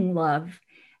giving love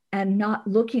and not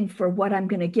looking for what I'm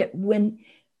going to get, when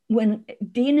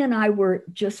Dean and I were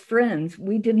just friends,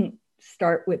 we didn't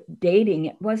start with dating.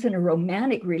 It wasn't a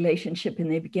romantic relationship in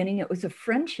the beginning. It was a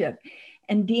friendship.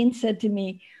 And Dean said to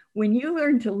me, when you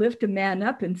learn to lift a man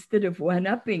up instead of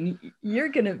one-upping, you're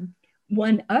going to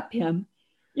one-up him.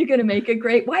 You're going to make a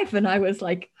great wife. And I was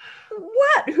like,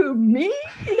 what? Who, me?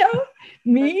 You know,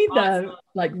 me, the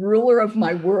like ruler of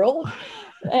my world.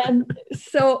 And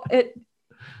so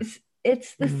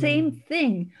it's the same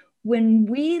thing. When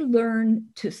we learn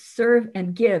to serve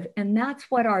and give, and that's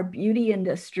what our beauty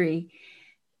industry,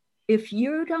 if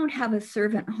you don't have a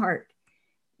servant heart,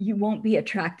 you won't be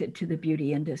attracted to the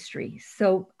beauty industry.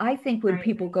 So I think when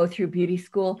people go through beauty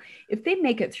school, if they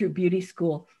make it through beauty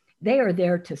school, they are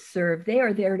there to serve. They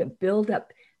are there to build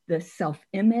up the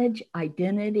self-image,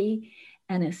 identity,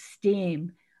 and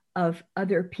esteem of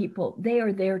other people. They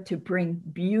are there to bring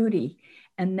beauty.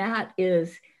 And that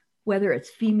is, whether it's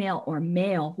female or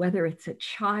male, whether it's a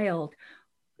child,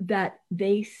 that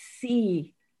they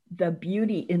see the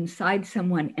beauty inside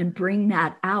someone and bring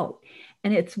that out.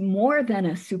 And it's more than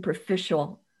a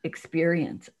superficial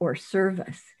experience or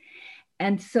service.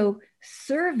 And so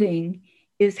serving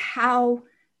is how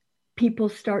people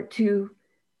start to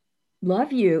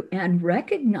love you and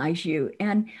recognize you.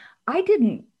 And I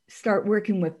didn't start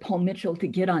working with Paul Mitchell to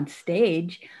get on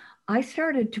stage. I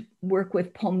started to work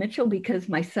with Paul Mitchell because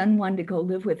my son wanted to go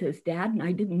live with his dad, and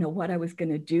I didn't know what I was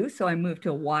going to do. So I moved to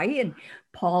Hawaii, and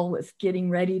Paul was getting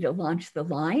ready to launch the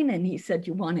line. And he said,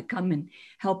 you want to come and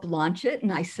help launch it?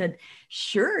 And I said,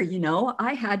 sure. You know,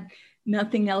 I had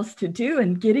nothing else to do.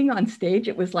 And getting on stage,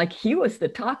 it was like he was the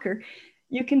talker.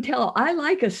 You can tell I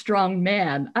like a strong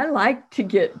man. I like to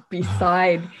get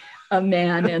beside a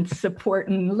man and support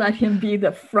and let him be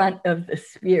the front of the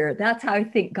spear. That's how I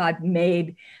think God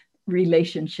made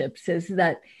relationships, is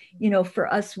that, you know,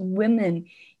 for us women,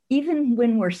 even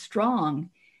when we're strong,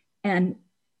 and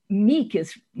meek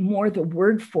is more the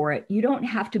word for it. You don't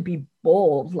have to be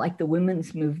bold like the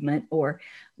women's movement or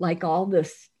like all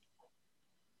this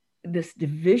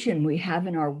division we have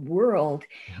in our world.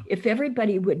 If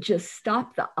everybody would just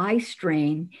stop the eye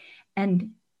strain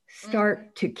and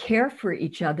start to care for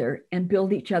each other and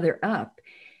build each other up,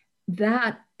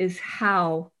 that is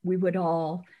how we would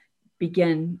all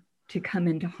begin to come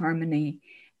into harmony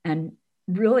and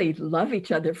really love each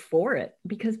other for it,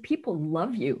 because people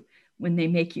love you when they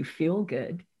make you feel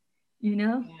good. You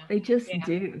know, they just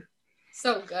do.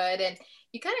 So good. And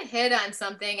you kind of hit on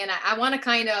something, and I want to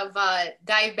kind of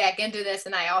dive back into this.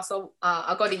 And I also,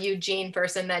 I'll go to you, Jeanne,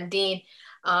 first, and then Dean.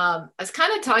 I was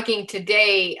kind of talking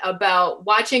today about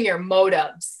watching your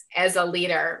motives as a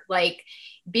leader. Like,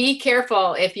 be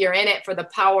careful if you're in it for the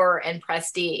power and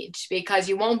prestige, because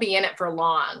you won't be in it for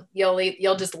long.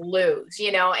 You'll just lose,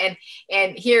 you know,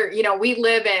 and here, you know, we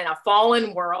live in a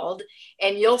fallen world,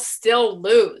 and you'll still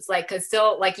lose, like, cause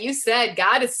still, like you said,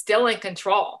 God is still in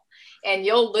control. and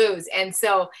you'll lose. And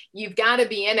so you've got to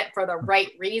be in it for the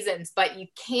right reasons, but you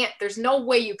can't, there's no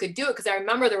way you could do it. Because I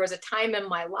remember there was a time in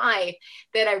my life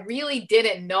that I really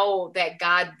didn't know that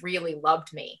God really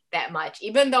loved me that much.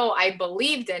 Even though I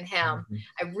believed in him,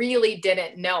 I really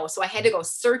didn't know. So I had to go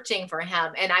searching for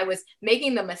him. And I was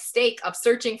making the mistake of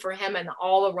searching for him in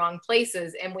all the wrong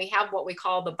places. And we have what we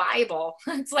call the Bible.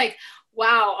 It's like,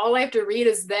 wow, all I have to read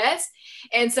is this.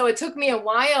 And so it took me a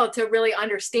while to really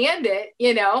understand it,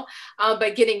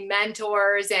 but getting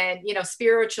mentors and,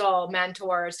 spiritual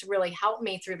mentors to really help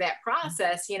me through that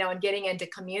process, and getting into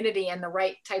community and the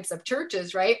right types of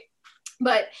churches. Right.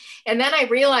 And then I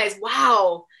realized,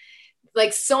 wow,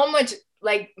 like so much,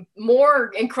 like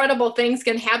more incredible things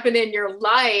can happen in your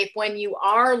life when you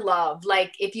are loved.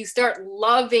 Like if you start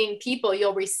loving people,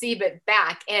 you'll receive it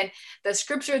back. And the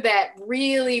scripture that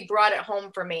really brought it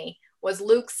home for me was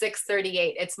Luke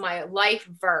 6:38. It's my life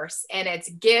verse, and it's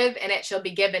give and it shall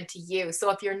be given to you.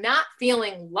 So if you're not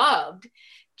feeling loved,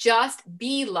 just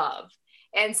be loved.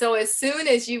 And so as soon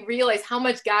as you realize how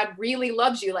much God really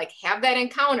loves you, like have that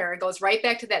encounter, it goes right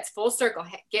back to that full circle.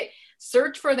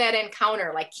 Search for that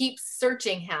encounter, like keep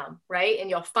searching him, right? And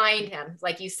you'll find him.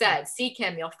 Like you said, seek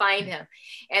him, you'll find him.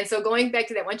 And so going back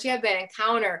to that, once you have that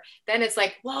encounter, then it's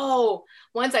like, whoa,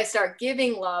 once I start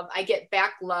giving love, I get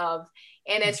back love.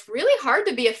 And it's really hard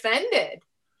to be offended.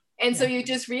 And so you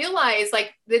just realize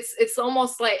like it's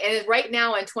almost like, and right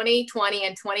now in 2020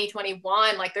 and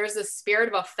 2021, like there's a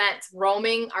spirit of offense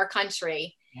roaming our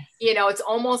country. Yes. It's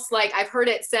almost like I've heard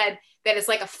it said that it's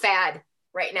like a fad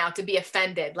right now to be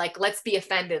offended. Like, let's be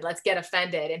offended. Let's get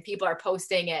offended. And people are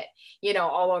posting it,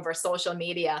 all over social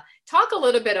media. Talk a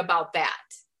little bit about that.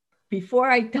 Before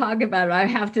I talk about it, I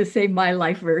have to say my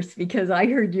life verse because I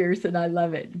heard yours and I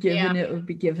love it. Given it will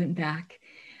be given back.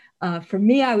 For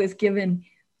me, I was given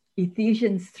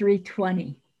Ephesians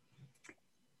 3:20.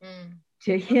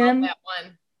 To him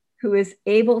who is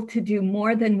able to do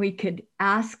more than we could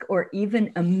ask or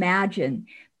even imagine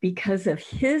because of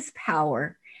his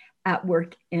power at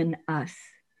work in us.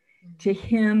 To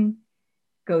him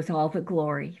goes all the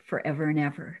glory forever and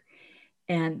ever.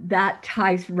 And that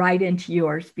ties right into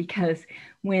yours, because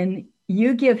when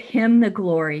you give him the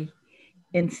glory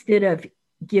instead of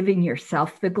giving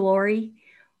yourself the glory,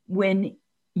 when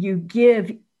you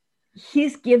give,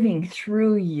 he's giving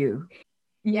through you.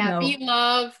 Be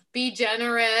love, be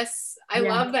generous. I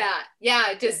love that.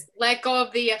 Yeah, just let go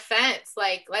of the offense.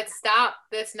 Like, let's stop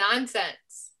this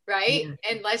nonsense. Right. Yeah.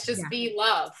 And let's just be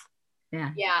love.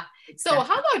 Yeah. So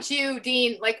how about you,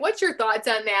 Dean? Like, what's your thoughts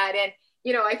on that? And,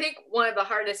 I think one of the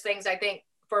hardest things I think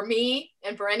for me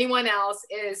and for anyone else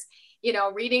is,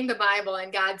 reading the Bible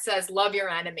and God says, love your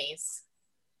enemies.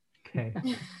 Okay.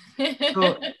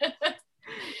 So,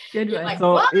 good one. Like,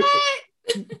 so what?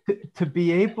 To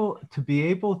be able to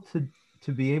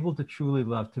truly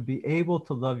love, to be able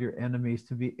to love your enemies,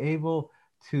 to be able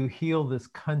to heal this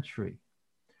country,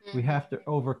 we have to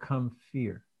overcome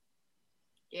fear.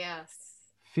 Yes.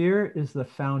 Fear is the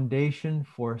foundation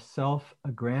for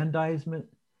self-aggrandizement,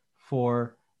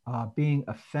 for being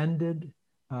offended.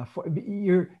 For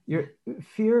your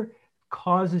fear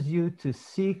causes you to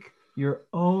seek your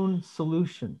own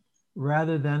solution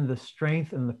rather than the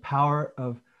strength and the power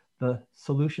of the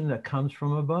solution that comes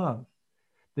from above.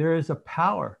 There is a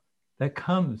power that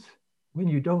comes when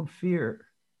you don't fear,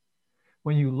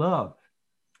 when you love,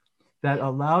 that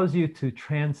allows you to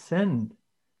transcend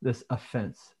this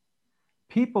offense.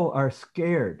 People are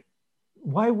scared.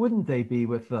 Why wouldn't they be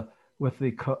with the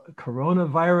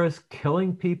coronavirus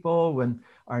killing people, when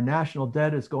our national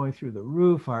debt is going through the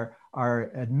roof, our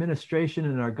administration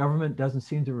and our government doesn't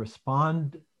seem to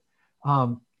respond.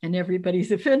 And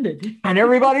everybody's offended. And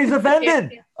everybody's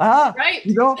offended. Right.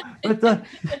 But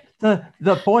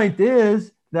the point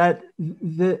is that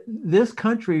this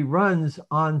country runs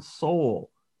on soul.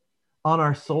 On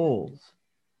our souls.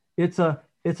 It's a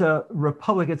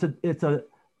republic. It's a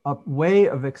way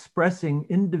of expressing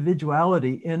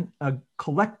individuality in a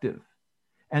collective.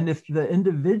 And if the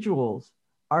individuals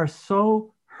are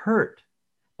so hurt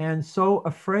and so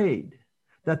afraid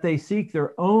that they seek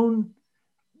their own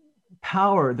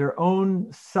power, their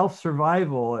own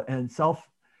self-survival and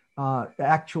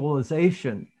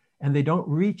self-actualization, and they don't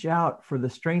reach out for the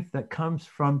strength that comes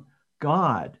from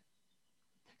God.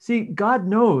 See, God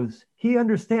knows, he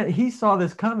understands, he saw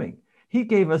this coming. He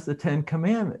gave us the 10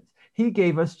 commandments. He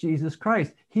gave us Jesus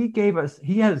Christ. He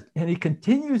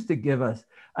continues to give us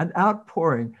an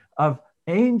outpouring of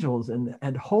angels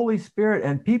and Holy Spirit,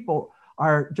 and people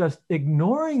are just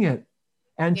ignoring it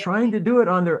and trying to do it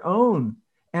on their own.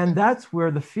 And that's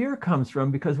where the fear comes from,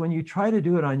 because when you try to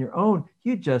do it on your own,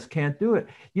 you just can't do it.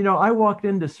 You know, I walked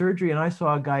into surgery and I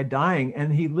saw a guy dying,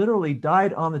 and he literally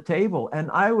died on the table. And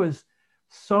I was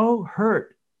so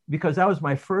hurt because that was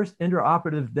my first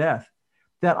intraoperative death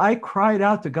that I cried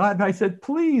out to God and I said,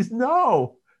 please,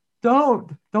 no,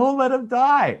 don't let him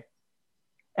die.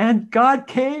 And God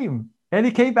came, and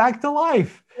he came back to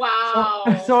life.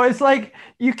 Wow. So it's like,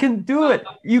 you can do it.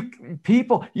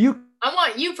 I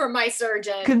want you for my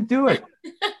surgeon. Can do it.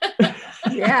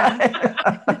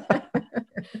 Yeah.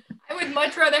 I would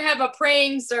much rather have a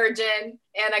praying surgeon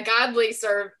and a godly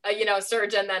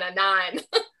surgeon than a non.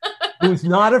 Who's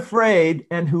not afraid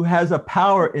and who has a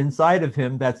power inside of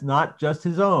him that's not just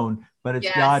his own, but it's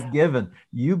God-given.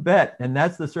 You bet. And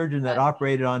that's the surgeon that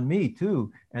operated on me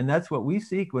too. And that's what we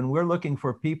seek when we're looking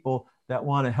for people that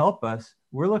want to help us.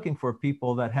 We're looking for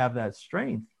people that have that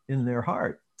strength in their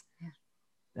heart.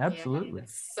 Absolutely. Yeah,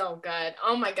 so good.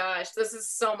 Oh my gosh, this is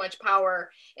so much power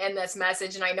in this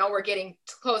message. And I know we're getting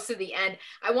close to the end.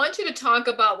 I want you to talk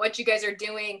about what you guys are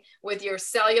doing with your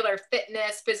cellular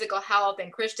fitness, physical health,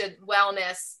 and Christian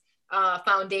wellness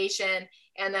foundation.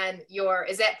 And then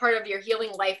is that part of your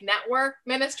Healing Life Network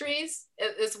ministries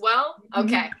as well?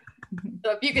 Okay.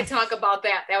 So if you could talk about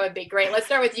that, that would be great. Let's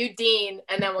start with you, Dean,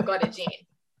 and then we'll go to Jeanne.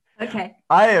 Okay.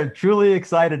 I am truly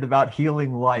excited about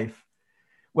Healing Life.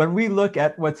 When we look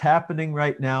at what's happening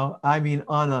right now, I mean,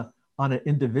 on an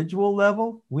individual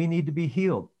level, we need to be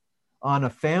healed. On a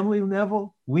family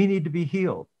level, we need to be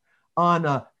healed. On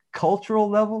a cultural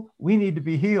level, we need to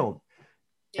be healed.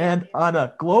 Yeah. And on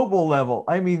a global level,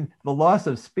 I mean, the loss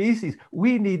of species,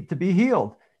 we need to be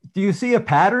healed. Do you see a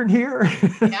pattern here?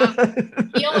 Yeah.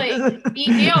 Healing, be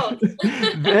healed.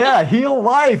 Yeah, heal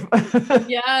life.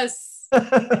 Yes.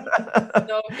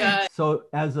 So good. So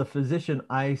as a physician,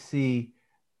 I see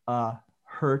a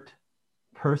hurt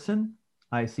person,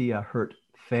 I see a hurt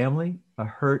family, a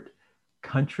hurt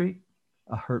country,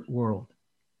 a hurt world.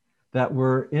 That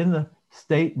we're in the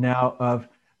state now of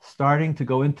starting to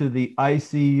go into the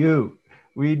ICU.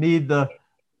 We need the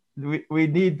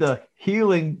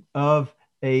healing of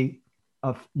a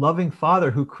loving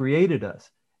Father who created us.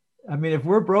 I mean, if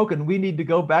we're broken, we need to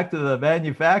go back to the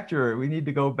manufacturer. We need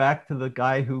to go back to the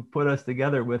guy who put us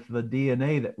together with the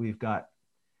DNA that we've got.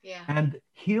 Yeah. And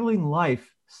healing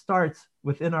life starts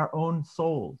within our own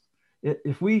souls.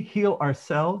 If we heal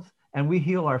ourselves and we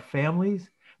heal our families,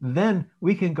 then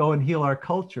we can go and heal our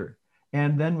culture,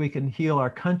 and then we can heal our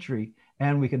country,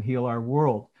 and we can heal our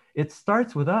world. It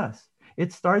starts with us.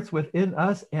 It starts within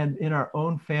us and in our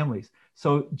own families.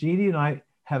 So Jeanne and I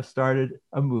have started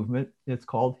a movement. It's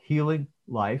called Healing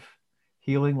Life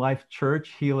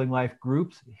Church, Healing Life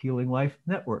Groups, Healing Life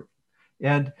Network.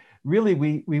 And really,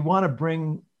 we want to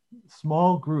bring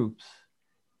small groups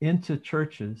into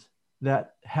churches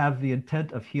that have the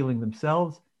intent of healing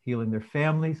themselves, healing their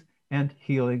families, and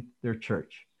healing their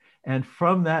church. And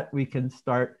from that, we can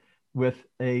start with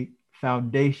a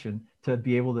foundation to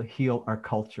be able to heal our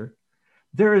culture.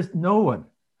 There is no one,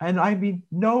 and I mean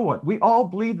no one, we all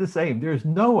bleed the same. There's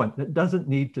no one that doesn't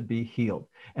need to be healed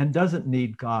and doesn't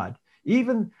need God.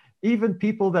 Even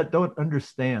people that don't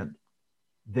understand,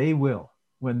 they will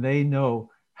when they know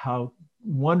how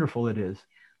wonderful it is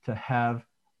to have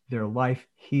their life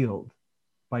healed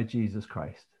by Jesus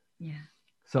Christ. Yeah.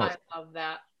 So I love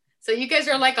that. So you guys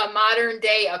are like a modern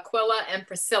day Aquila and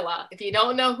Priscilla. If you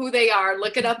don't know who they are,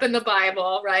 look it up in the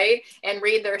Bible, right? And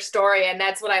read their story. And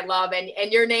that's what I love.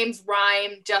 And your names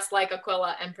rhyme just like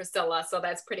Aquila and Priscilla. So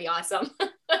that's pretty awesome.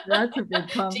 That's a big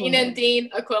compliment. Jeanne and Dean,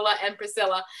 Aquila and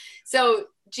Priscilla. So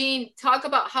Jeanne, talk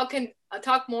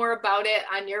more about it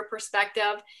on your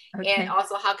perspective. Okay. And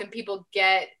also how can people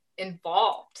get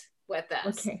involved with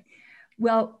this? Okay.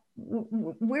 Well,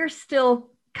 we're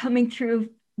still coming through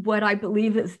what I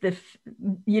believe is the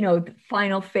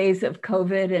final phase of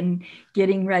COVID and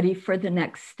getting ready for the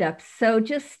next steps. So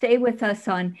just stay with us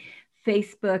on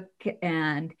Facebook,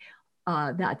 and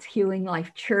that's Healing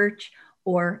Life Church,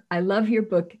 or I love your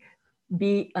book,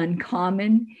 Be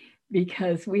Uncommon,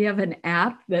 because we have an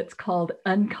app that's called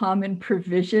Uncommon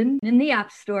Provision in the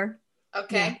App Store.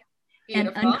 Okay. Yeah.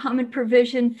 And Uncommon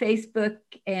Provision, Facebook,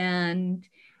 and,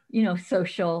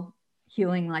 social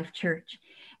Healing Life Church.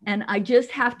 And I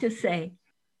just have to say,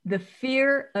 the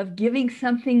fear of giving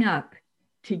something up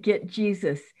to get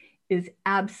Jesus is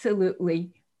absolutely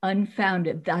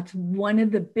unfounded. That's one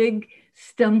of the big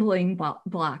stumbling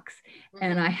blocks. Mm-hmm.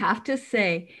 And I have to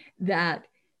say that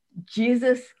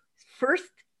Jesus'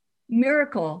 first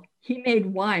miracle, he made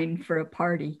wine for a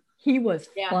party. He was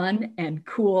fun and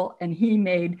cool, and he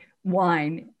made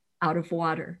wine out of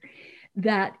water.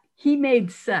 That he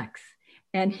made sex.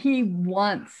 And he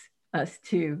wants us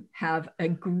to have a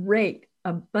great,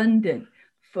 abundant,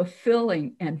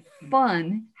 fulfilling, and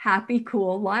fun, happy,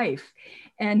 cool life.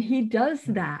 And he does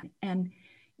that. And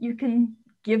you can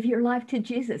give your life to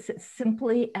Jesus. It's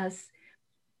simply as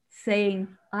saying,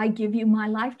 I give you my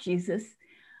life, Jesus.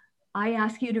 I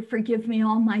ask you to forgive me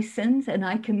all my sins, and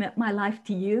I commit my life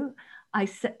to you. I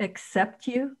accept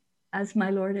you as my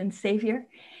Lord and Savior,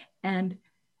 and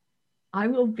I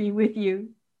will be with you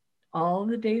all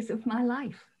the days of my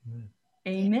life.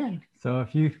 Amen. So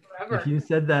if you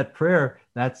said that prayer,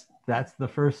 that's the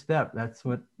first step. That's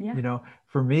what,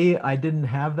 for me, I didn't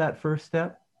have that first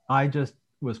step. I just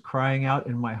was crying out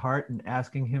in my heart and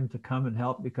asking him to come and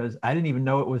help, because I didn't even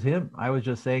know it was him. I was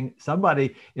just saying,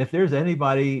 somebody, if there's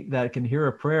anybody that can hear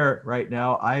a prayer right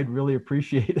now, I'd really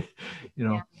appreciate it,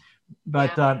 Yeah.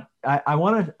 But I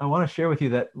want to share with you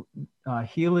that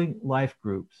healing life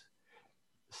groups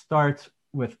starts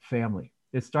with family.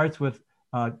 It starts with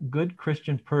a good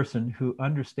Christian person who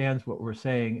understands what we're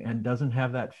saying and doesn't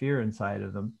have that fear inside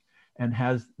of them, and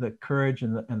has the courage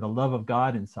and the love of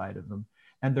God inside of them.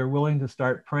 And they're willing to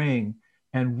start praying,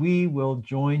 and we will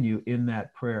join you in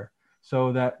that prayer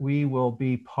so that we will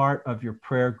be part of your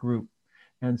prayer group.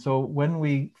 And so when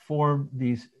we form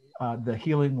these, the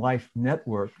Healing Life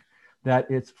Network,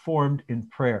 that it's formed in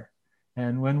prayer.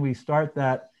 And when we start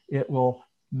that, it will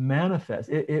manifest,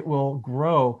 it will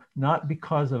grow, not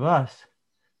because of us,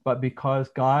 but because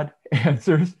God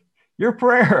answers your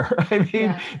prayer. I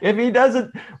mean, if he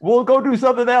doesn't, we'll go do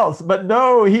something else. But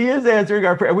no, he is answering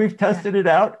our prayer. We've tested it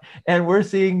out, and we're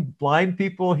seeing blind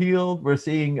people healed. We're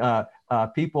seeing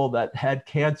people that had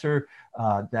cancer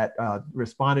that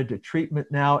responded to treatment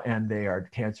now, and they are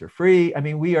cancer free. I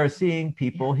mean, we are seeing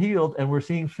people healed, and we're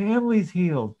seeing families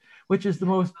healed, which is the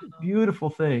most beautiful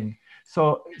thing.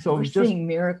 So we're seeing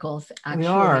miracles, actually. We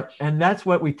are, and that's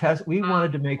what we test. We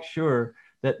wanted to make sure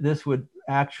that this would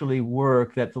actually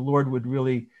work, that the Lord would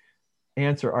really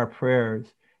answer our prayers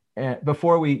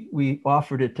before we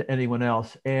offered it to anyone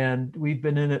else. And we've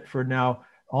been in it for now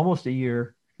almost a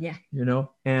year. Yeah.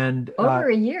 And over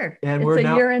a year. And it's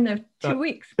a year and 2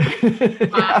 weeks.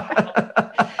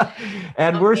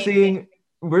 And we're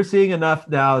seeing enough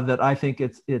now that I think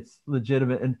it's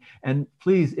legitimate. And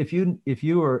please, if you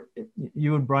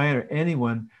and Brian or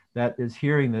anyone that is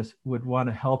hearing this would want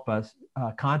to help us,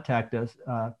 contact us.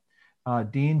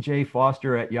 Dean J.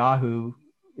 Foster at Yahoo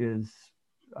is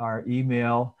our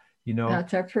email.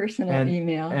 That's our personal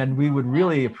email. And we would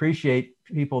really appreciate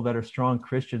people that are strong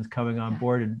Christians coming on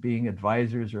board and being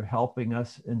advisors or helping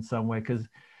us in some way. Because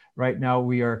right now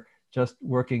we are just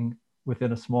working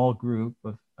within a small group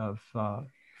of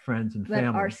friends and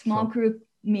family. Our small group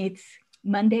meets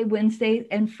Monday, Wednesday,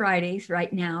 and Fridays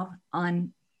right now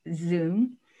on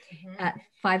Zoom at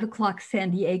 5 o'clock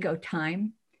San Diego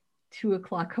time, 2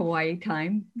 o'clock Hawaii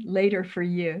time, later for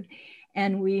you.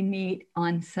 And we meet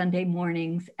on Sunday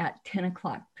mornings at 10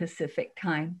 o'clock Pacific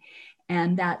time.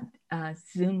 And that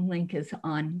Zoom link is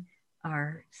on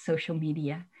our social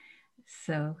media.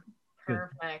 So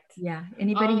perfect. Yeah.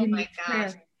 Anybody who needs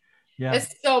prayer. Yeah.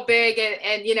 It's so big.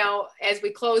 And, as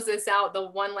we close this out, the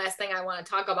one last thing I want to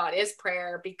talk about is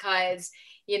prayer, because,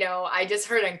 I just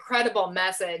heard an incredible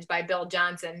message by Bill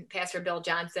Johnson, Pastor Bill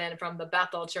Johnson from the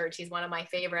Bethel Church. He's one of my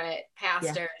favorite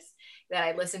pastors that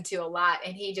I listen to a lot.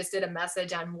 And he just did a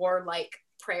message on warlike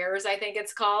prayers, I think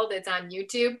it's called. It's on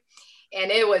YouTube. And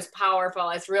it was powerful.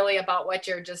 It's really about what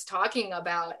you're just talking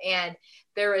about. And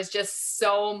there is just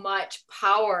so much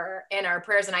power in our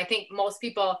prayers. And I think most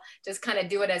people just kind of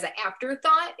do it as an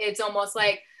afterthought. It's almost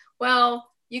like, well,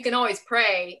 you can always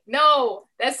pray. No,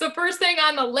 that's the first thing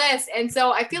on the list. And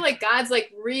so I feel like God's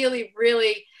like really,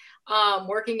 really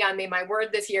working on me. My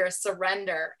word this year is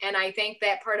surrender. And I think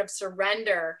that part of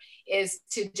surrender is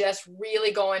to just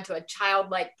really go into a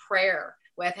childlike prayer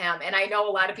with him. And I know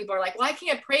a lot of people are like, well, I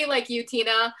can't pray like you,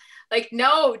 Tina. Like,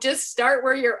 no, just start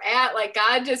where you're at. Like,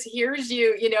 God just hears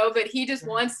you, but he just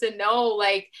wants to know,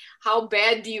 like, how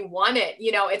bad do you want it?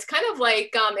 It's kind of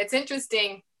like, it's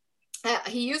interesting.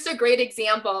 He used a great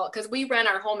example because we rent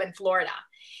our home in Florida.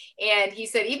 And he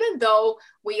said, even though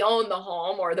we own the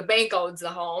home, or the bank owns the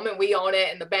home and we own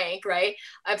it in the bank, right?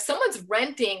 If someone's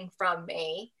renting from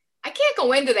me, I can't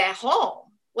go into that home.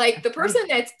 Like, the person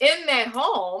that's in that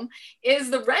home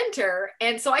is the renter.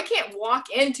 And so I can't walk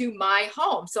into my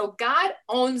home. So God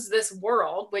owns this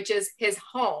world, which is his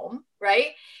home,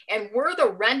 right? And we're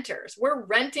the renters. We're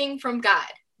renting from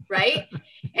God, right?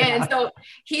 And so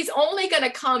he's only going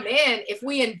to come in if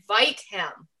we invite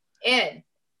him in.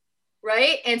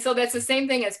 right? And so that's the same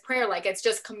thing as prayer. Like it's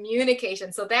just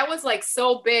communication. So that was like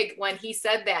so big when he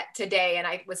said that today. And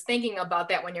I was thinking about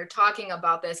that when you're talking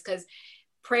about this, because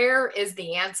prayer is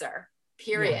the answer,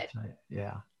 period.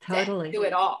 Yeah. Totally. Do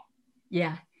it all.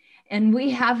 Yeah. And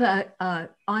we have on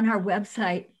our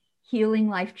website,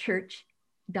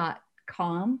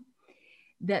 healinglifechurch.com,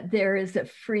 that there is a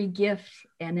free gift,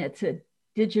 and it's a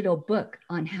digital book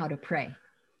on how to pray.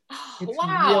 Oh, it's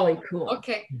wow. really cool.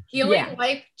 Okay.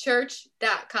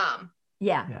 Healinglifechurch.com.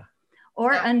 Yeah.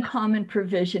 Or Uncommon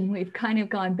Provision. We've kind of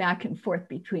gone back and forth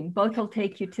between. Both will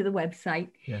take you to the website.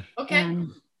 Yeah. Okay. And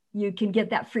you can get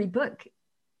that free book.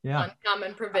 Yeah.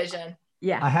 Uncommon Provision.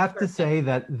 Yeah. I have to say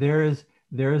that there is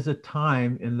a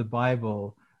time in the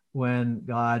Bible when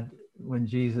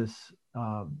Jesus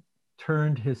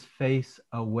turned his face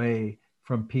away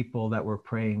from people that were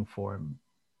praying for him.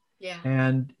 Yeah.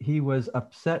 And he was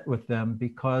upset with them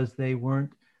because they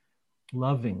weren't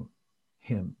loving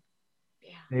him.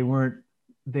 Yeah. They were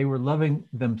loving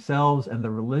themselves and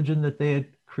the religion that they had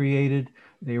created.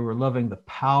 They were loving the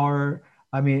power.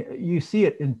 I mean, you see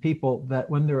it in people that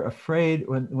when they're afraid,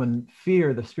 when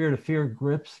fear, the spirit of fear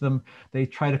grips them, they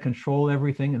try to control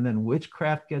everything, and then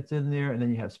witchcraft gets in there, and then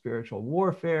you have spiritual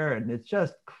warfare, and it's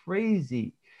just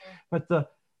crazy. But the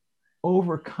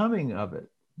overcoming of it,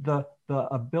 the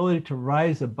ability to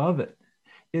rise above it,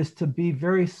 is to be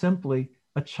very simply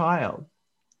a child,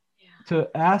 to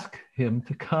ask him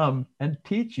to come and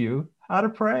teach you how to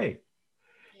pray.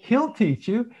 He'll teach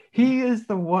you. He is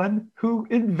the one who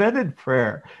invented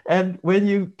prayer. And when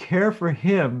you care for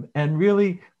him and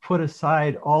really put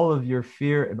aside all of your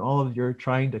fear and all of your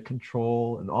trying to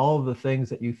control and all of the things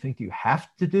that you think you have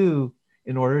to do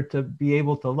in order to be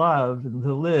able to love and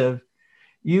to live,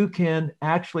 you can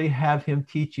actually have him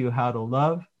teach you how to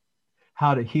love,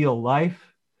 how to heal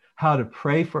life, how to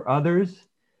pray for others,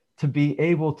 to be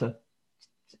able to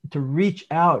reach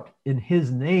out in his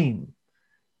name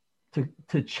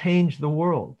to change the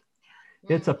world.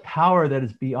 It's a power that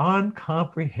is beyond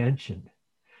comprehension,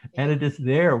 and it is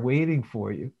there waiting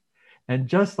for you. And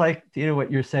just like, what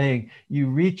you're saying, you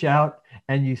reach out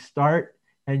and you start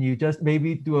and you just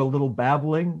maybe do a little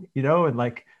babbling, and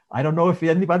like, I don't know if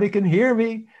anybody can hear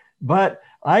me, but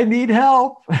I need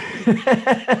help.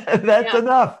 That's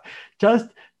enough. Just,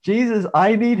 Jesus,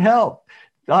 I need help.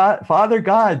 Father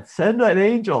God, send an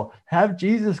angel, have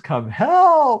Jesus come,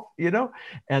 help, and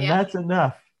that's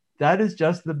enough. That is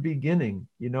just the beginning,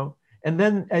 and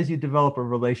then as you develop a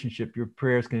relationship, your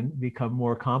prayers can become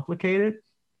more complicated.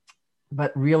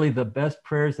 But really the best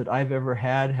prayers that I've ever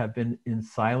had have been in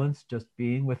silence, just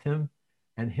being with him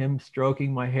and him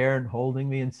stroking my hair and holding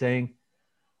me and saying,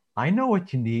 I know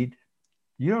what you need.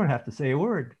 You don't have to say a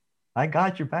word. I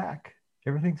got your back.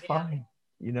 Everything's fine,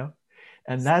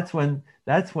 And that's when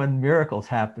miracles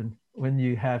happen, when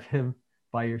you have him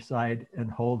by your side and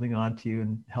holding on to you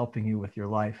and helping you with your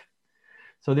life.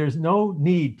 So there's no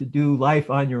need to do life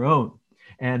on your own.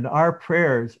 And our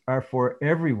prayers are for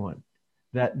everyone,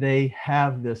 that they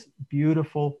have this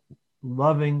beautiful,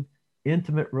 loving,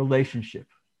 intimate relationship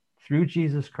through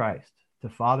Jesus Christ to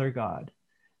Father God,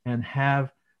 and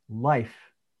have life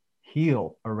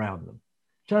heal around them.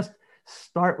 Just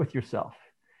start with yourself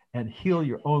and heal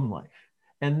your own life,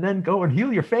 and then go and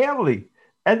heal your family.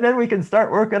 And then we can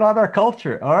start working on our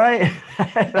culture. All right.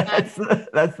 That's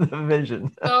the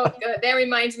vision. Oh, good. That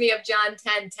reminds me of John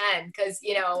 10:10, because,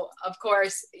 of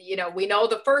course, we know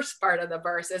the first part of the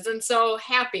verse isn't so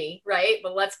happy, right?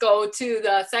 But let's go to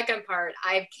the second part.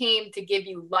 I came to give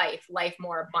you life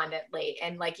more abundantly.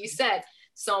 And like you said,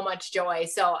 so much joy.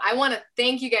 So I want to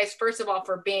thank you guys, first of all,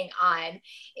 for being on.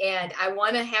 And I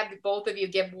want to have both of you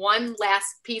give one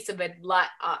last piece of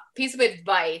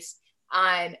advice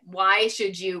on why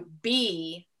should you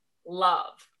be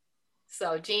love.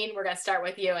 So Jeanne, we're going to start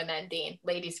with you, and then Dean.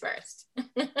 Ladies first.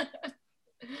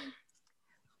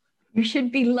 You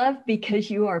should be loved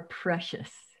because you are precious.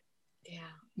 Yeah.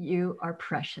 You are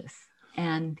precious,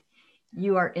 and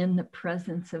you are in the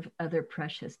presence of other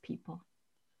precious people.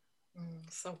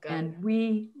 So good. And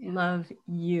we love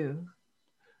you.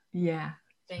 Yeah.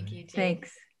 Thank you, Jeanne.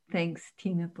 Thanks,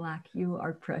 Tina Black. You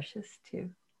are precious too.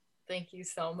 Thank you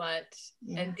so much.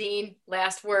 Yeah. And Dean,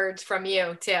 last words from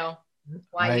you too.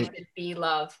 Why you should be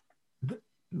love.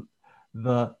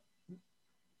 The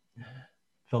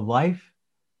life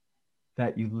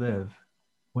that you live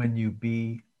when you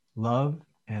be loved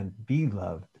and be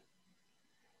loved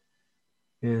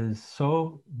is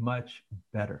so much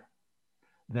better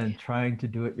than trying to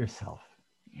do it yourself.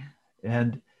 Yeah.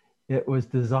 And it was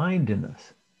designed in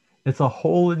us. It's a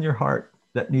hole in your heart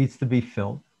that needs to be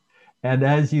filled. And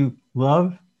as you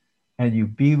love and you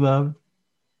be loved,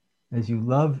 as you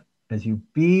love, as you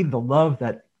be the love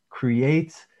that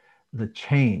creates the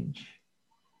change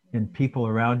in people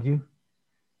around you,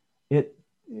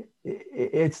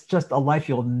 it's just a life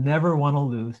you'll never want to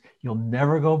lose. You'll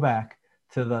never go back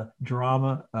to the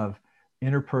drama of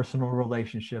interpersonal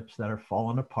relationships that are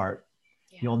falling apart.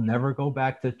 Yeah. You'll never go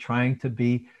back to trying to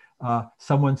be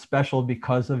someone special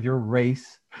because of your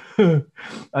race.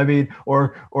 I mean,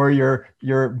 or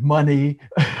your money.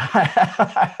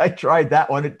 I tried that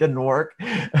one. It didn't work.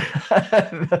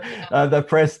 The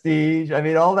prestige. I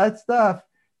mean, all that stuff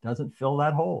doesn't fill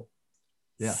that hole.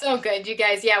 Yeah. So good, you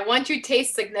guys. Yeah. Once you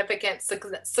taste significant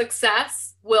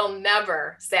success will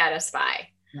never satisfy.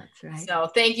 That's right. So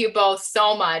thank you both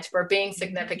so much for being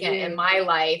significant in my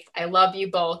life. I love you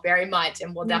both very much,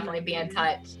 and we'll definitely be in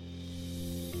touch.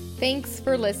 Thanks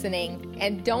for listening.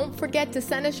 And don't forget to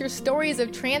send us your stories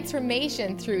of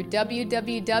transformation through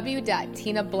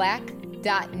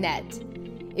www.tinablack.net.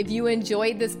 If you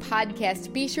enjoyed this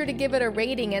podcast, be sure to give it a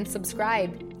rating and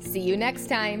subscribe. See you next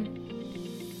time.